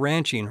wildlife for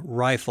ranching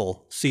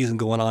rifle season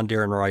going on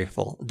during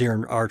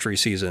archery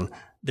season.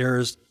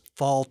 There's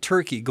fall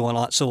turkey going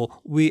on.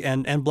 So we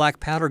and black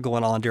powder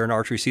going on during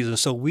archery season.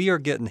 So we are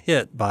getting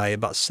hit by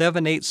about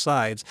 7-8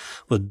 sides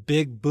with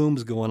big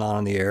booms going on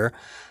in the air,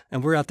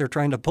 and we're out there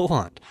trying to bow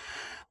hunt,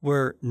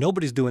 where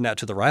nobody's doing that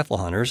to the rifle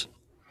hunters.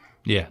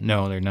 Yeah,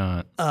 no, they're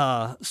not.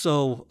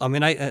 So I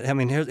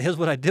mean, here's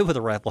what I did with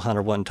a rifle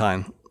hunter one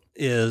time.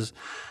 Is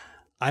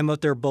I'm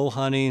up there bow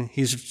hunting.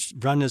 He's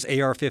running his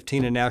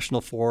AR-15 in National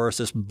Forest,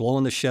 just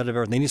blowing the shit out of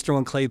everything. Then he's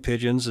throwing clay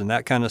pigeons and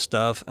that kind of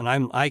stuff. And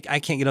I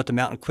can't get up the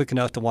mountain quick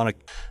enough to want to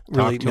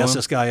really mess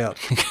this guy up.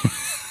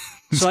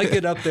 So I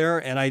get up there,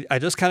 and I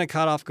just kind of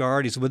caught off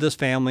guard. He's with his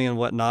family and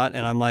whatnot,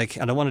 and I'm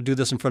like, I don't want to do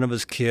this in front of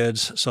his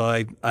kids. So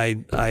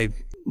I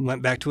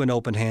went back to an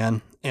open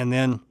hand, and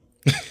then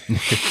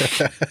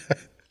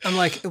I'm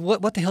like,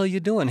 what the hell are you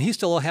doing? He's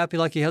still all happy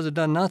like he hasn't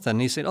done nothing.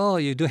 He said, oh,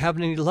 you do have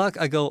any luck?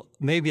 I go,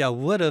 maybe I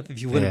would have if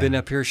you would have been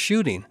up here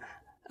shooting.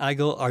 I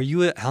go, are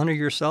you a hunter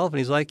yourself? And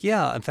he's like,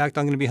 yeah. In fact,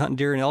 I'm going to be hunting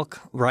deer and elk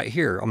right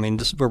here. I mean,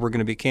 this is where we're going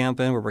to be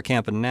camping, where we're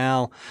camping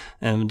now.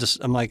 And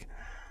I'm like,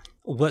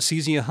 what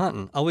season are you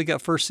hunting? Oh, we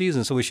got first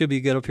season, so we should be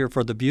good up here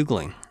for the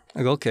bugling.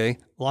 I go, okay.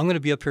 Well, I'm going to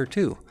be up here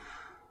too.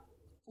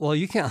 Well,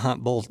 you can't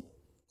hunt both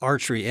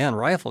archery and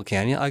rifle,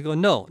 can you? I go,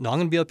 no, I'm going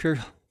to be up here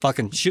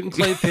fucking shooting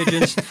clay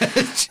pigeons,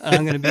 and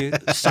I'm going to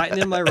be sighting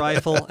in my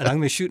rifle, and I'm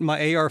going to be shooting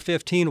my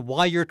AR-15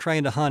 while you're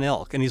trying to hunt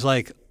elk. And he's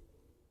like,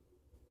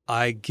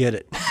 I get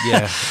it.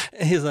 Yeah.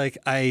 He's like,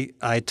 I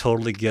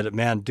totally get it,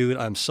 man. Dude,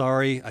 I'm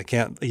sorry. I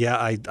can't. Yeah,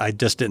 I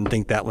just didn't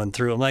think that one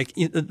through. I'm like,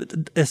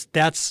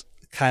 that's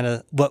kind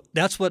of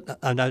that's what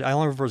I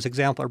only remember as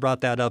example I brought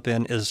that up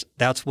in is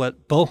that's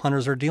what bow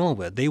hunters are dealing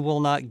with. They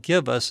will not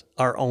give us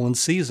our own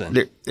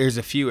season. There's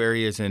a few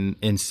areas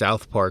in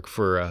South Park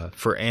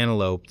for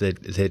antelope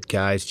that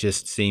guys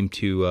just seem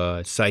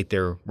to sight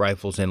their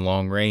rifles in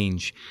long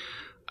range.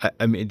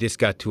 I mean, it just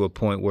got to a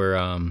point where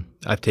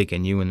I've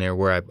taken you in there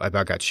where I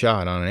about got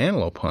shot on an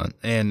antelope hunt.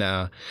 And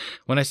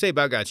when I say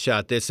about got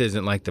shot, this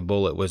isn't like the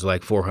bullet was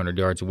like 400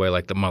 yards away,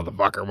 like the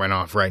motherfucker went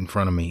off right in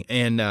front of me.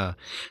 And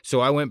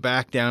so I went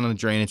back down on the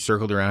drainage,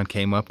 circled around,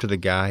 came up to the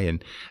guy.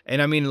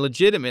 And I mean,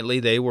 legitimately,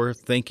 they were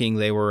thinking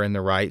they were in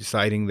the right,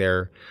 sighting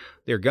their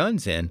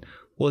guns in.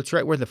 Well, it's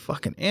right where the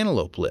fucking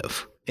antelope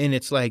live. And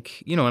it's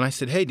like, and I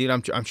said, hey, dude,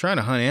 I'm trying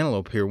to hunt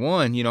antelope here.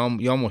 One, you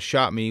almost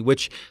shot me,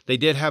 which they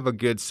did have a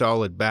good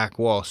solid back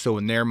wall. So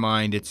in their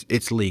mind,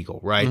 it's legal,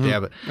 right? Mm-hmm. They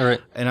have it. All right.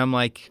 And I'm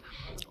like,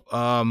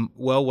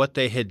 well, what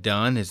they had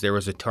done is there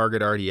was a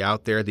target already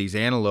out there. These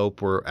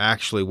antelope were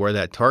actually where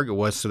that target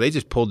was. So they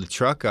just pulled the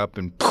truck up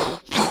and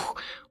well,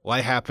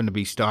 I happened to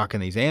be stalking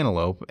these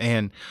antelope.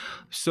 And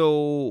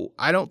so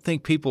I don't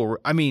think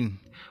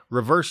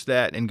reverse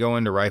that and go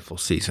into rifle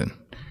season.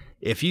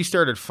 If you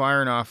started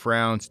firing off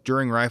rounds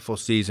during rifle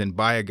season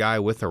by a guy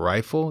with a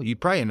rifle, you'd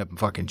probably end up in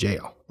fucking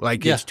jail.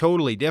 Like, It's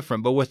totally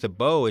different. But with a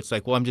bow, it's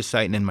like, well, I'm just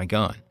sighting in my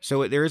gun.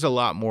 So there's a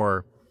lot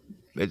more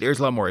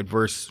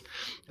adverse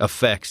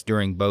effects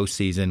during bow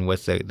season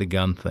with the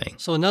gun thing.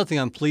 So another thing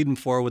I'm pleading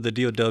for with the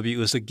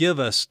DOW is to give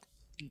us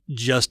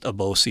just a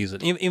bow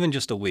season, even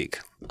just a week.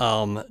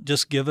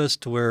 Just give us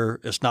to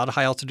where it's not a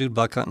high altitude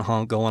buck hunting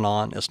hunt going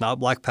on. It's not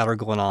black powder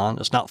going on.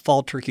 It's not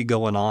fall turkey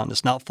going on.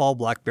 It's not fall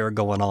black bear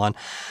going on.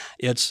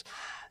 It's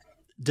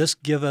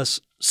just give us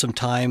some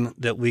time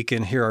that we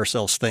can hear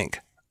ourselves think.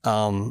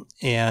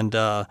 And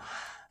I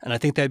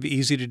think that'd be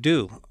easy to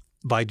do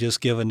by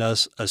just giving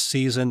us a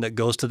season that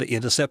goes to the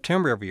end of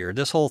September every year.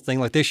 This whole thing,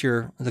 like this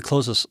year, the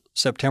close is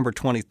September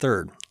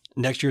 23rd.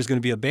 Next year is going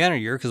to be a banner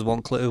year because it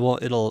won't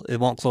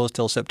close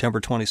till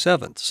September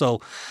 27th. So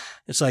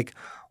it's like,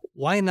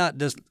 why not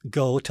just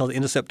go till the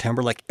end of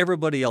September like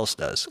everybody else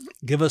does?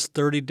 Give us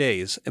 30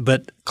 days,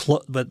 but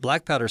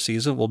black powder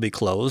season will be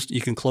closed.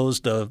 You can close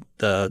the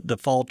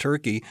fall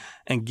turkey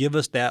and give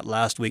us that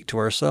last week to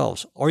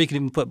ourselves. Or you can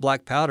even put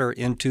black powder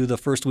into the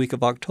first week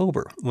of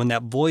October when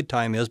that void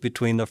time is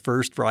between the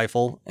first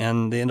rifle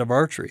and the end of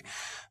archery.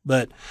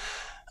 But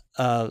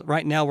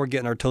right now we're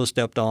getting our toes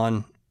stepped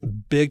on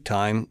big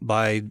time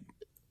by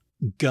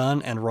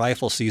gun and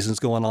rifle seasons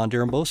going on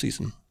during bow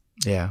season.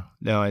 Yeah,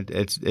 no,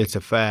 it's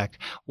a fact.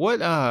 What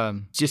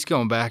just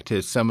going back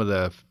to some of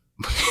the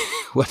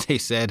what they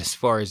said as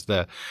far as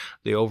the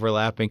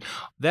overlapping,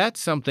 that's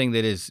something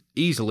that is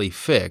easily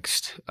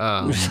fixed.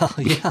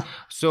 Yeah.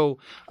 So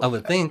I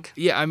would think.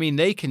 Yeah, I mean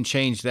they can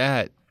change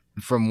that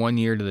from one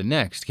year to the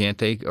next, can't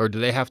they? Or do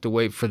they have to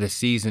wait for the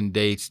season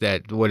dates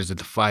that, the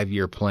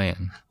 5-year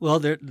plan? Well,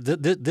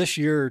 this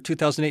year,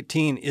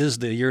 2018, is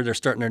the year they're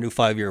starting their new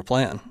 5-year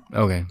plan.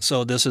 Okay.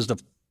 So this is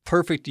the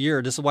perfect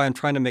year. This is why I'm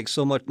trying to make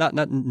so much,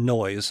 not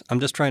noise.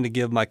 I'm just trying to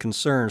give my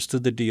concerns to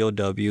the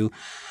DOW,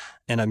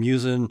 and I'm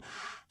using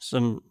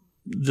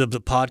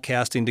the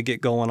podcasting to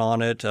get going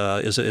on it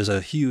is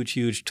a huge,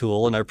 huge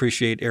tool, and I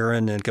appreciate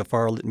Aaron and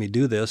Kafar letting me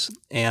do this.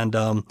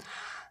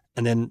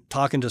 And then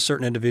talking to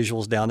certain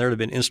individuals down there that have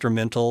been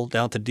instrumental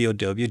down at the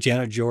DOW.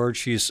 Janet George,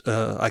 she's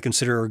I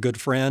consider her a good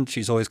friend.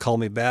 She's always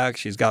called me back.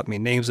 She's got me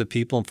names of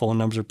people and phone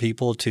numbers of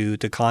people to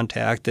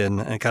contact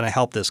and kind of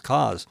help this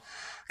cause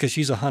because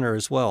she's a hunter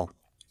as well.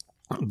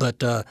 But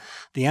the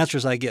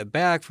answers I get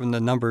back from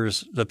the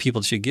numbers, the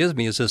people she gives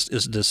me is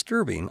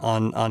disturbing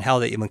on how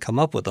they even come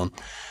up with them.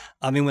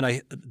 I mean,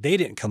 they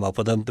didn't come up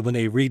with them. When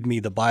they read me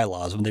the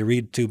bylaws, when they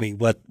read to me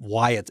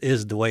why it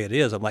is the way it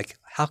is, I'm like,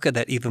 how could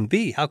that even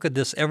be? How could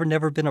this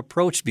never been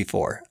approached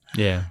before?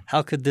 Yeah.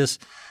 How does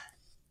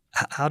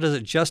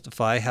it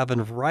justify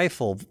having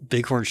rifle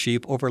bighorn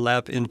sheep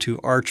overlap into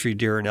archery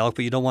deer and elk,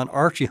 but you don't want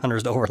archery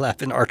hunters to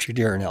overlap in archery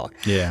deer and elk?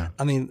 Yeah.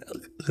 I mean,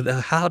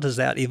 how does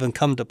that even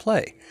come to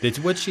play?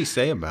 What'd she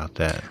say about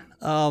that?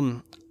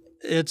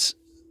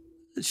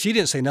 She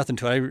didn't say nothing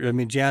to it. I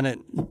mean, Janet,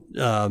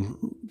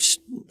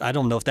 I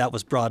don't know if that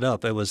was brought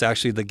up. It was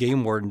actually the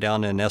game warden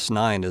down in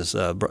S9 is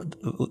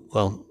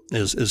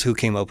who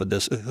came up with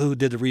this, who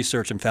did the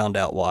research and found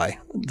out why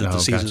the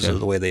seasons are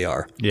the way they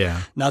are.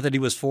 Yeah. Not that he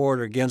was for it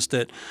or against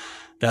it.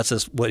 That's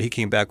just what he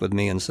came back with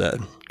me and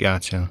said.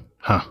 Gotcha.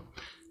 Huh.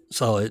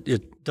 So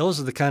those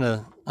are the kind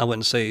of, I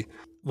wouldn't say,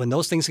 when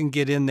those things can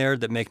get in there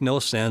that make no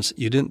sense,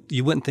 you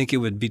wouldn't think it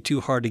would be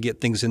too hard to get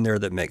things in there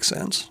that make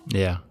sense.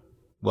 Yeah.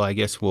 Well, I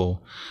guess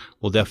we'll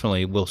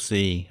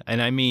see.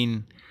 And I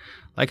mean,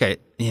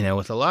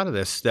 with a lot of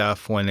this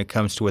stuff, when it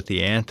comes to with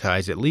the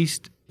antis, at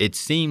least it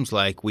seems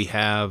like we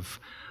have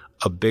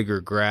a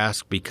bigger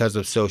grasp because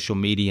of social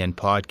media and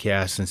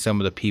podcasts and some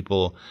of the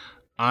people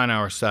on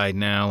our side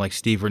now, like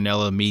Steve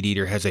Rinella, Meat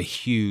Eater, has a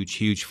huge,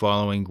 huge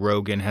following.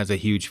 Rogan has a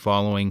huge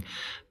following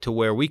to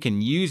where we can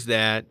use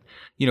that,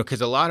 because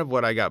a lot of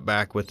what I got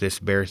back with this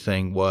bear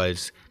thing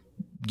was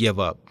give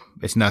up.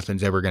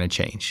 Nothing's ever going to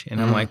change.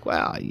 And I'm like,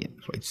 well, I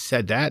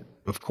said that.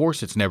 Of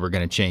course, it's never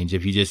going to change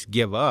if you just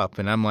give up.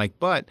 And I'm like,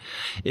 but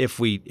if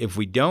we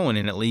don't,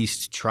 and at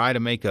least try to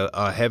make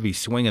a heavy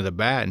swing of the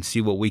bat and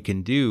see what we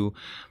can do,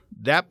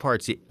 that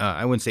part's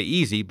I wouldn't say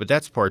easy, but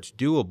that's part's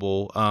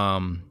doable.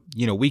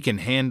 We can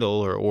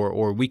handle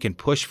or we can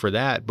push for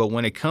that. But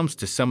when it comes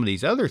to some of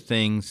these other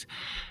things,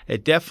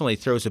 it definitely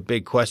throws a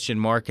big question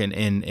mark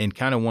and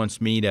kind of wants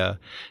me to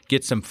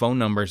get some phone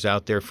numbers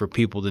out there for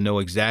people to know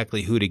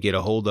exactly who to get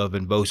a hold of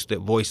and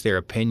voice their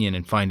opinion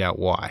and find out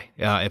why,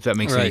 if that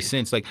makes any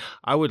sense. Like,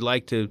 I would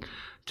like to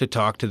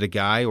talk to the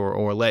guy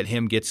or let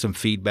him get some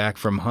feedback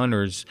from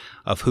hunters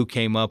of who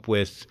came up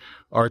with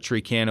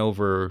archery can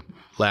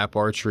overlap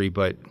archery,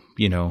 but,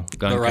 gun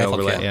can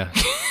overlap. Yeah.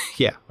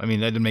 Yeah, I mean,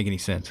 that didn't make any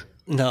sense.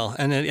 No,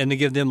 and to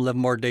give them 11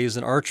 more days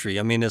in archery.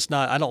 I mean, it's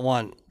not. I don't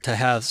want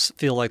to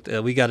feel like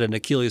we got an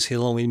Achilles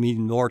heel and we need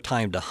more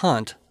time to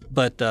hunt.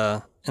 But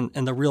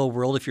in the real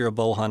world, if you're a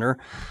bow hunter,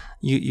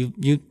 you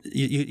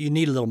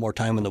need a little more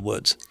time in the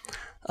woods.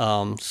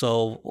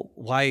 So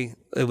why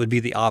it would be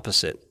the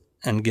opposite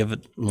and give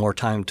it more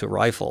time to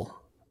rifle?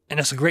 And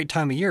it's a great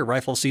time of year.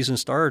 Rifle season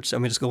starts. I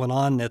mean, it's going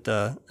on at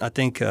the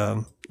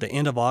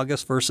end of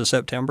August, 1st of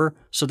September.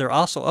 So they're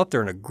also up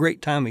there in a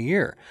great time of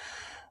year.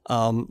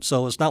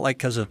 So it's not like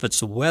because if it's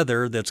the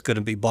weather that's going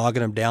to be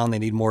bogging them down, they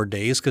need more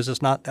days, because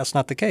that's not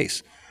the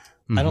case.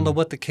 Mm-hmm. I don't know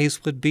what the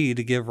case would be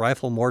to give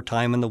rifle more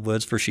time in the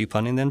woods for sheep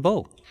hunting than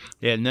bow.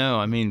 Yeah, no,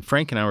 I mean,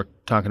 Frank and I were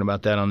talking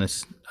about that on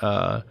this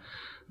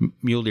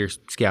mule deer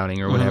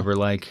scouting or whatever.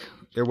 Like,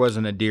 there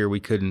wasn't a deer we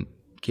couldn't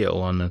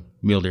kill on the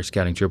mule deer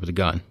scouting trip with a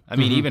gun. I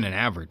mean, even an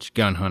average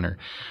gun hunter.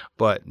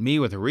 But me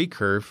with a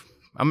recurve,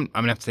 I'm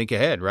going to have to think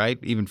ahead, right?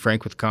 Even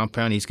Frank with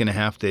compound, it's going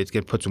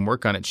to put some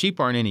work on it. Sheep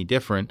aren't any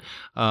different.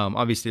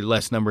 Obviously,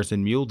 less numbers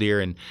than mule deer.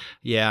 And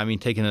yeah, I mean,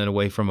 taking it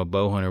away from a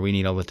bow hunter, we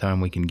need all the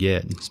time we can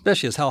get.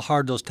 Especially as how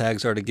hard those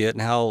tags are to get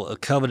and how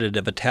coveted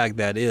of a tag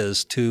that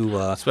is to.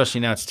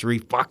 Especially now it's 3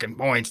 fucking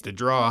points to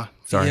draw.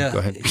 Sorry, go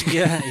ahead.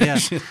 Yeah.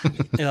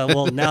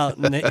 Well, now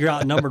you're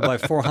outnumbered by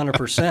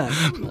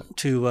 400%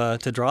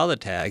 to draw the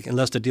tag,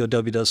 unless the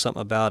DOW does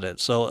something about it.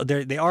 So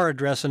they are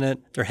addressing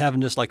it. They're having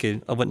this I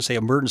wouldn't say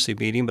emergency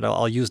meeting, but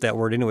I'll use that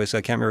word anyway, so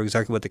I can't remember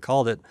exactly what they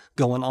called it,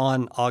 going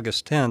on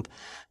August 10th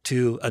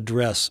to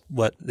address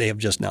what they have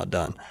just now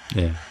done.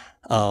 Yeah.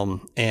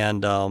 With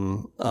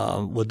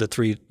the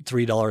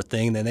 $3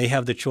 thing, then they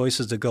have the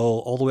choices to go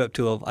all the way up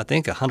to, I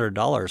think,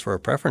 $100 for a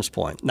preference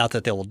point. Not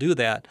that they will do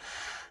that.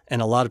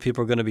 And a lot of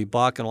people are going to be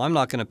balking. Well, I'm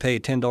not going to pay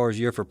 $10 a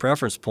year for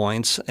preference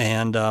points.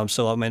 And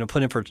so I'm going to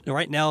put in for,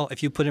 right now,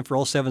 if you put in for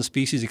all 7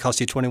 species, it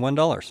costs you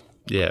 $21.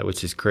 Yeah,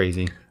 which is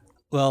crazy.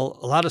 Well,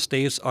 a lot of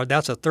states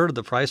that's a third of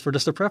the price for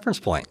just a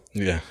preference point.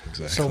 Yeah,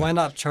 exactly. So why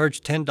not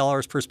charge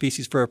 $10 per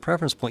species for a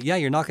preference point? Yeah,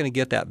 you're not going to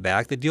get that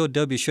back. The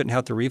DOW shouldn't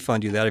have to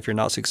refund you that if you're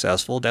not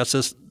successful. That's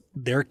just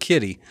their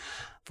kitty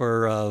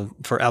for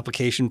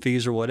application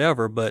fees or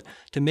whatever. But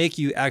to make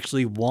you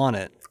actually want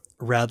it,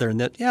 rather than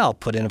that, I'll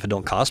put in if it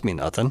don't cost me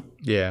nothing.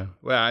 Yeah.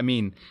 Well, I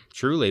mean,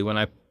 truly, when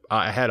I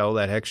had all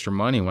that extra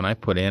money when I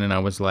put in, and I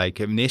was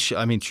like, initially,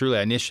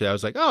 I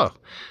was like, oh,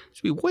 it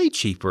should be way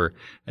cheaper.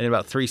 And then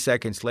about 3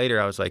 seconds later,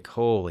 I was like,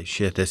 holy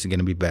shit, this is going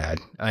to be bad.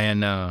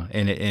 And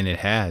it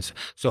has.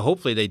 So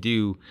hopefully they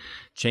do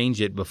change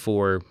it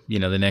before,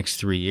 the next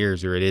 3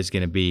 years, or it is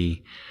going to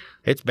be.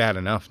 It's bad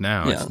enough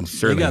now. Yeah,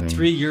 they got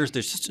 3 years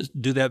to just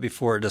do that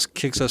before it just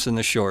kicks us in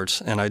the shorts.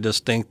 And I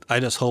just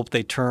hope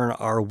they turn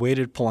our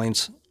weighted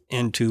points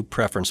into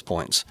preference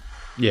points.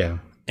 Yeah.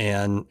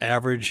 And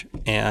average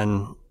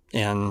and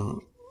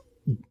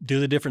do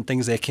the different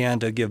things they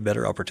can to give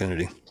better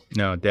opportunity.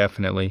 No,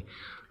 definitely.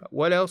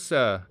 What else?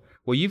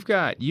 Well,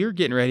 you're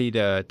getting ready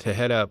to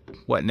head up,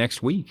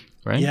 next week,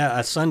 right?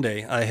 Yeah,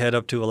 Sunday I head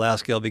up to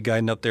Alaska. I'll be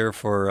guiding up there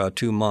for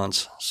 2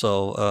 months.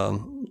 So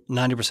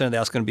 90% of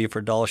that's going to be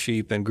for Dall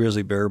sheep and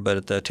grizzly bear, but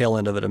at the tail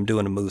end of it, I'm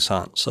doing a moose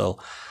hunt. So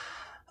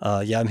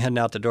I'm heading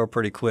out the door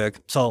pretty quick.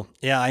 So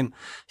yeah, I'm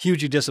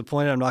hugely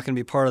disappointed. I'm not going to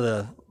be part of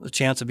the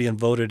chance of being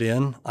voted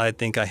in. I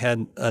think I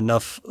had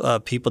enough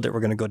people that were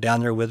going to go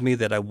down there with me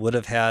that I would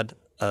have had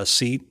a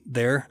seat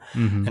there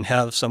and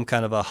have some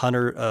kind of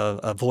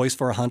a voice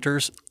for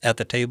hunters at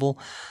the table.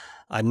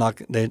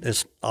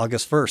 It's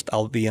August 1st.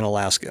 I'll be in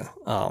Alaska.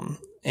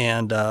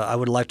 And I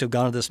would like to have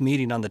gone to this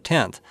meeting on the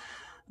 10th,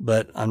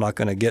 but I'm not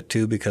going to get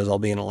to because I'll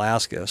be in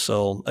Alaska.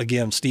 So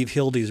again, Steve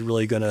Hildy is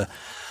really going to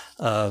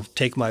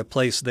take my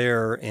place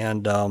there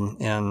and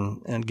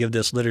give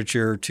this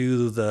literature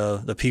to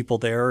the people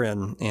there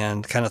and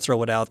kind of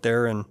throw it out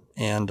there and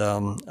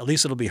at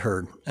least it'll be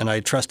heard. And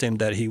I trust him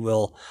that he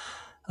will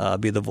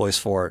be the voice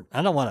for it.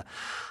 I don't want to.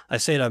 I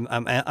say it.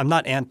 I'm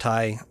not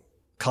anti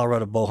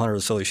Colorado Bowhunter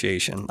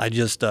Association.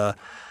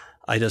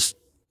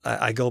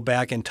 I go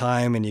back in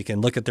time and you can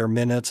look at their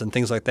minutes and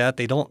things like that.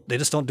 They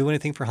just don't do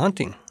anything for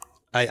hunting.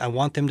 I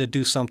want them to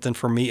do something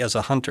for me as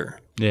a hunter.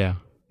 Yeah.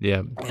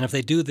 Yeah. And if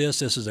they do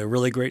this is a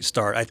really great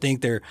start. I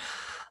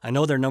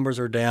know their numbers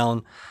are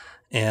down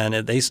And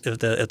if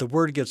the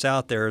word gets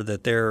out there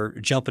that they're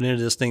jumping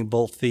into this thing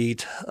both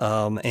feet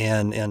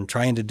and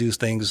trying to do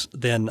things,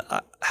 then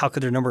how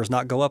could their numbers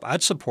not go up?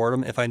 I'd support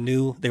them if I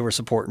knew they were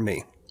supporting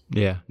me.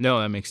 Yeah, no,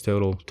 that makes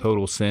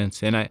total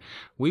sense. And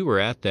we were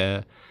at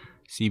the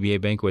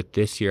CBA banquet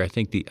this year.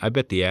 I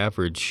bet the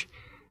average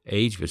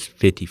age was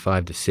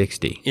 55 to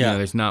 60. Yeah.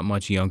 There's not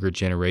much younger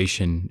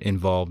generation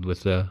involved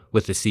with the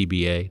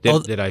CBA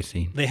that I've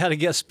seen. They had a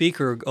guest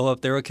speaker go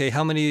up there. Okay,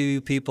 how many of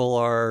you people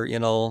are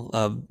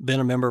been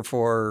a member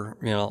for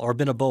or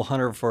been a bow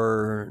hunter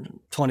for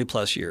 20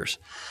 plus years?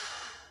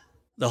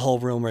 The whole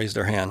room raised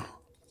their hand.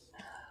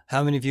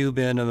 How many of you have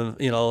been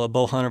a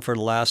bow hunter for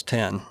the last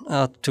 10?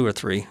 2 or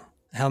 3.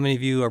 How many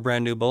of you are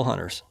brand new bow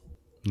hunters?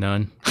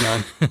 None.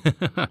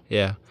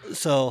 Yeah.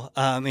 So,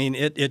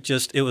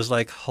 it was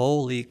like,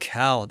 holy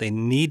cow, they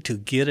need to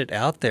get it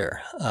out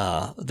there.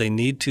 They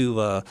need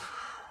to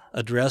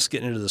address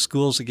getting into the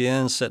schools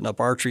again, setting up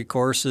archery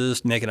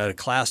courses, making it a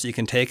class you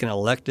can take, an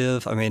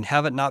elective.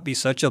 Have it not be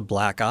such a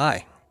black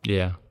eye.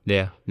 Yeah.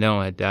 No,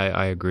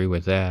 I agree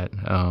with that.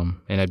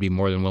 And I'd be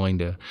more than willing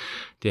to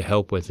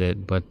help with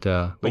it. But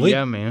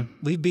yeah, man.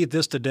 We beat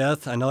this to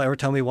death. I know every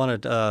time we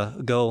want to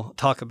go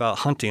talk about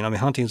hunting.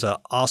 Hunting's an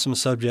awesome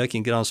subject. You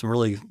can get on some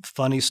really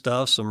funny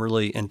stuff, some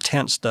really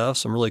intense stuff,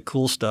 some really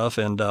cool stuff.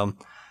 And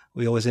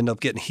we always end up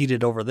getting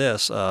heated over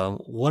this.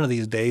 One of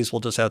these days,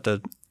 we'll just have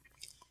to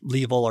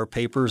leave all our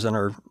papers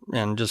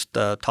and just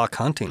talk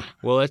hunting.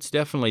 Well, let's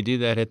definitely do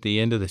that at the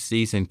end of the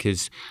season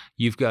because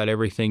you've got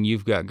everything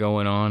you've got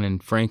going on,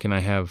 and Frank and I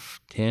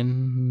have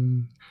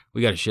 10.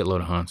 We got a shitload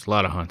of hunts, a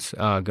lot of hunts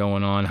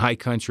going on. High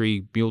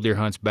country, mule deer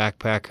hunts,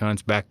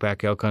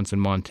 backpack elk hunts in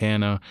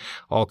Montana,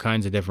 all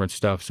kinds of different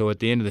stuff. So at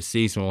the end of the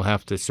season, we'll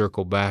have to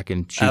circle back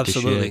and shoot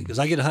Absolutely, the shit. because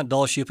I get to hunt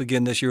Dall sheep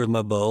again this year with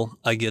my bow.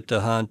 I get to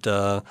hunt.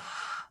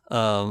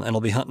 And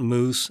I'll be hunting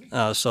moose,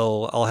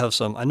 so I'll have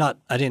some.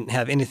 I didn't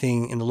have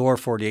anything in the lower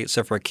 48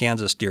 except for a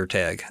Kansas deer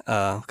tag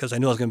because I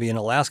knew I was going to be in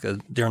Alaska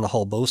during the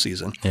whole bow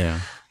season. Yeah.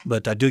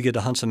 But I do get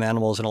to hunt some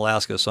animals in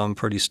Alaska, so I'm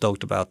pretty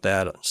stoked about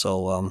that.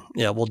 So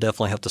we'll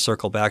definitely have to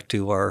circle back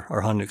to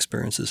our hunting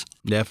experiences.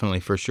 Definitely,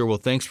 for sure. Well,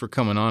 thanks for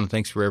coming on.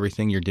 Thanks for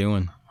everything you're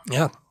doing.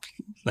 Yeah,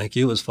 thank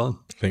you. It was fun.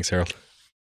 Thanks, Harold.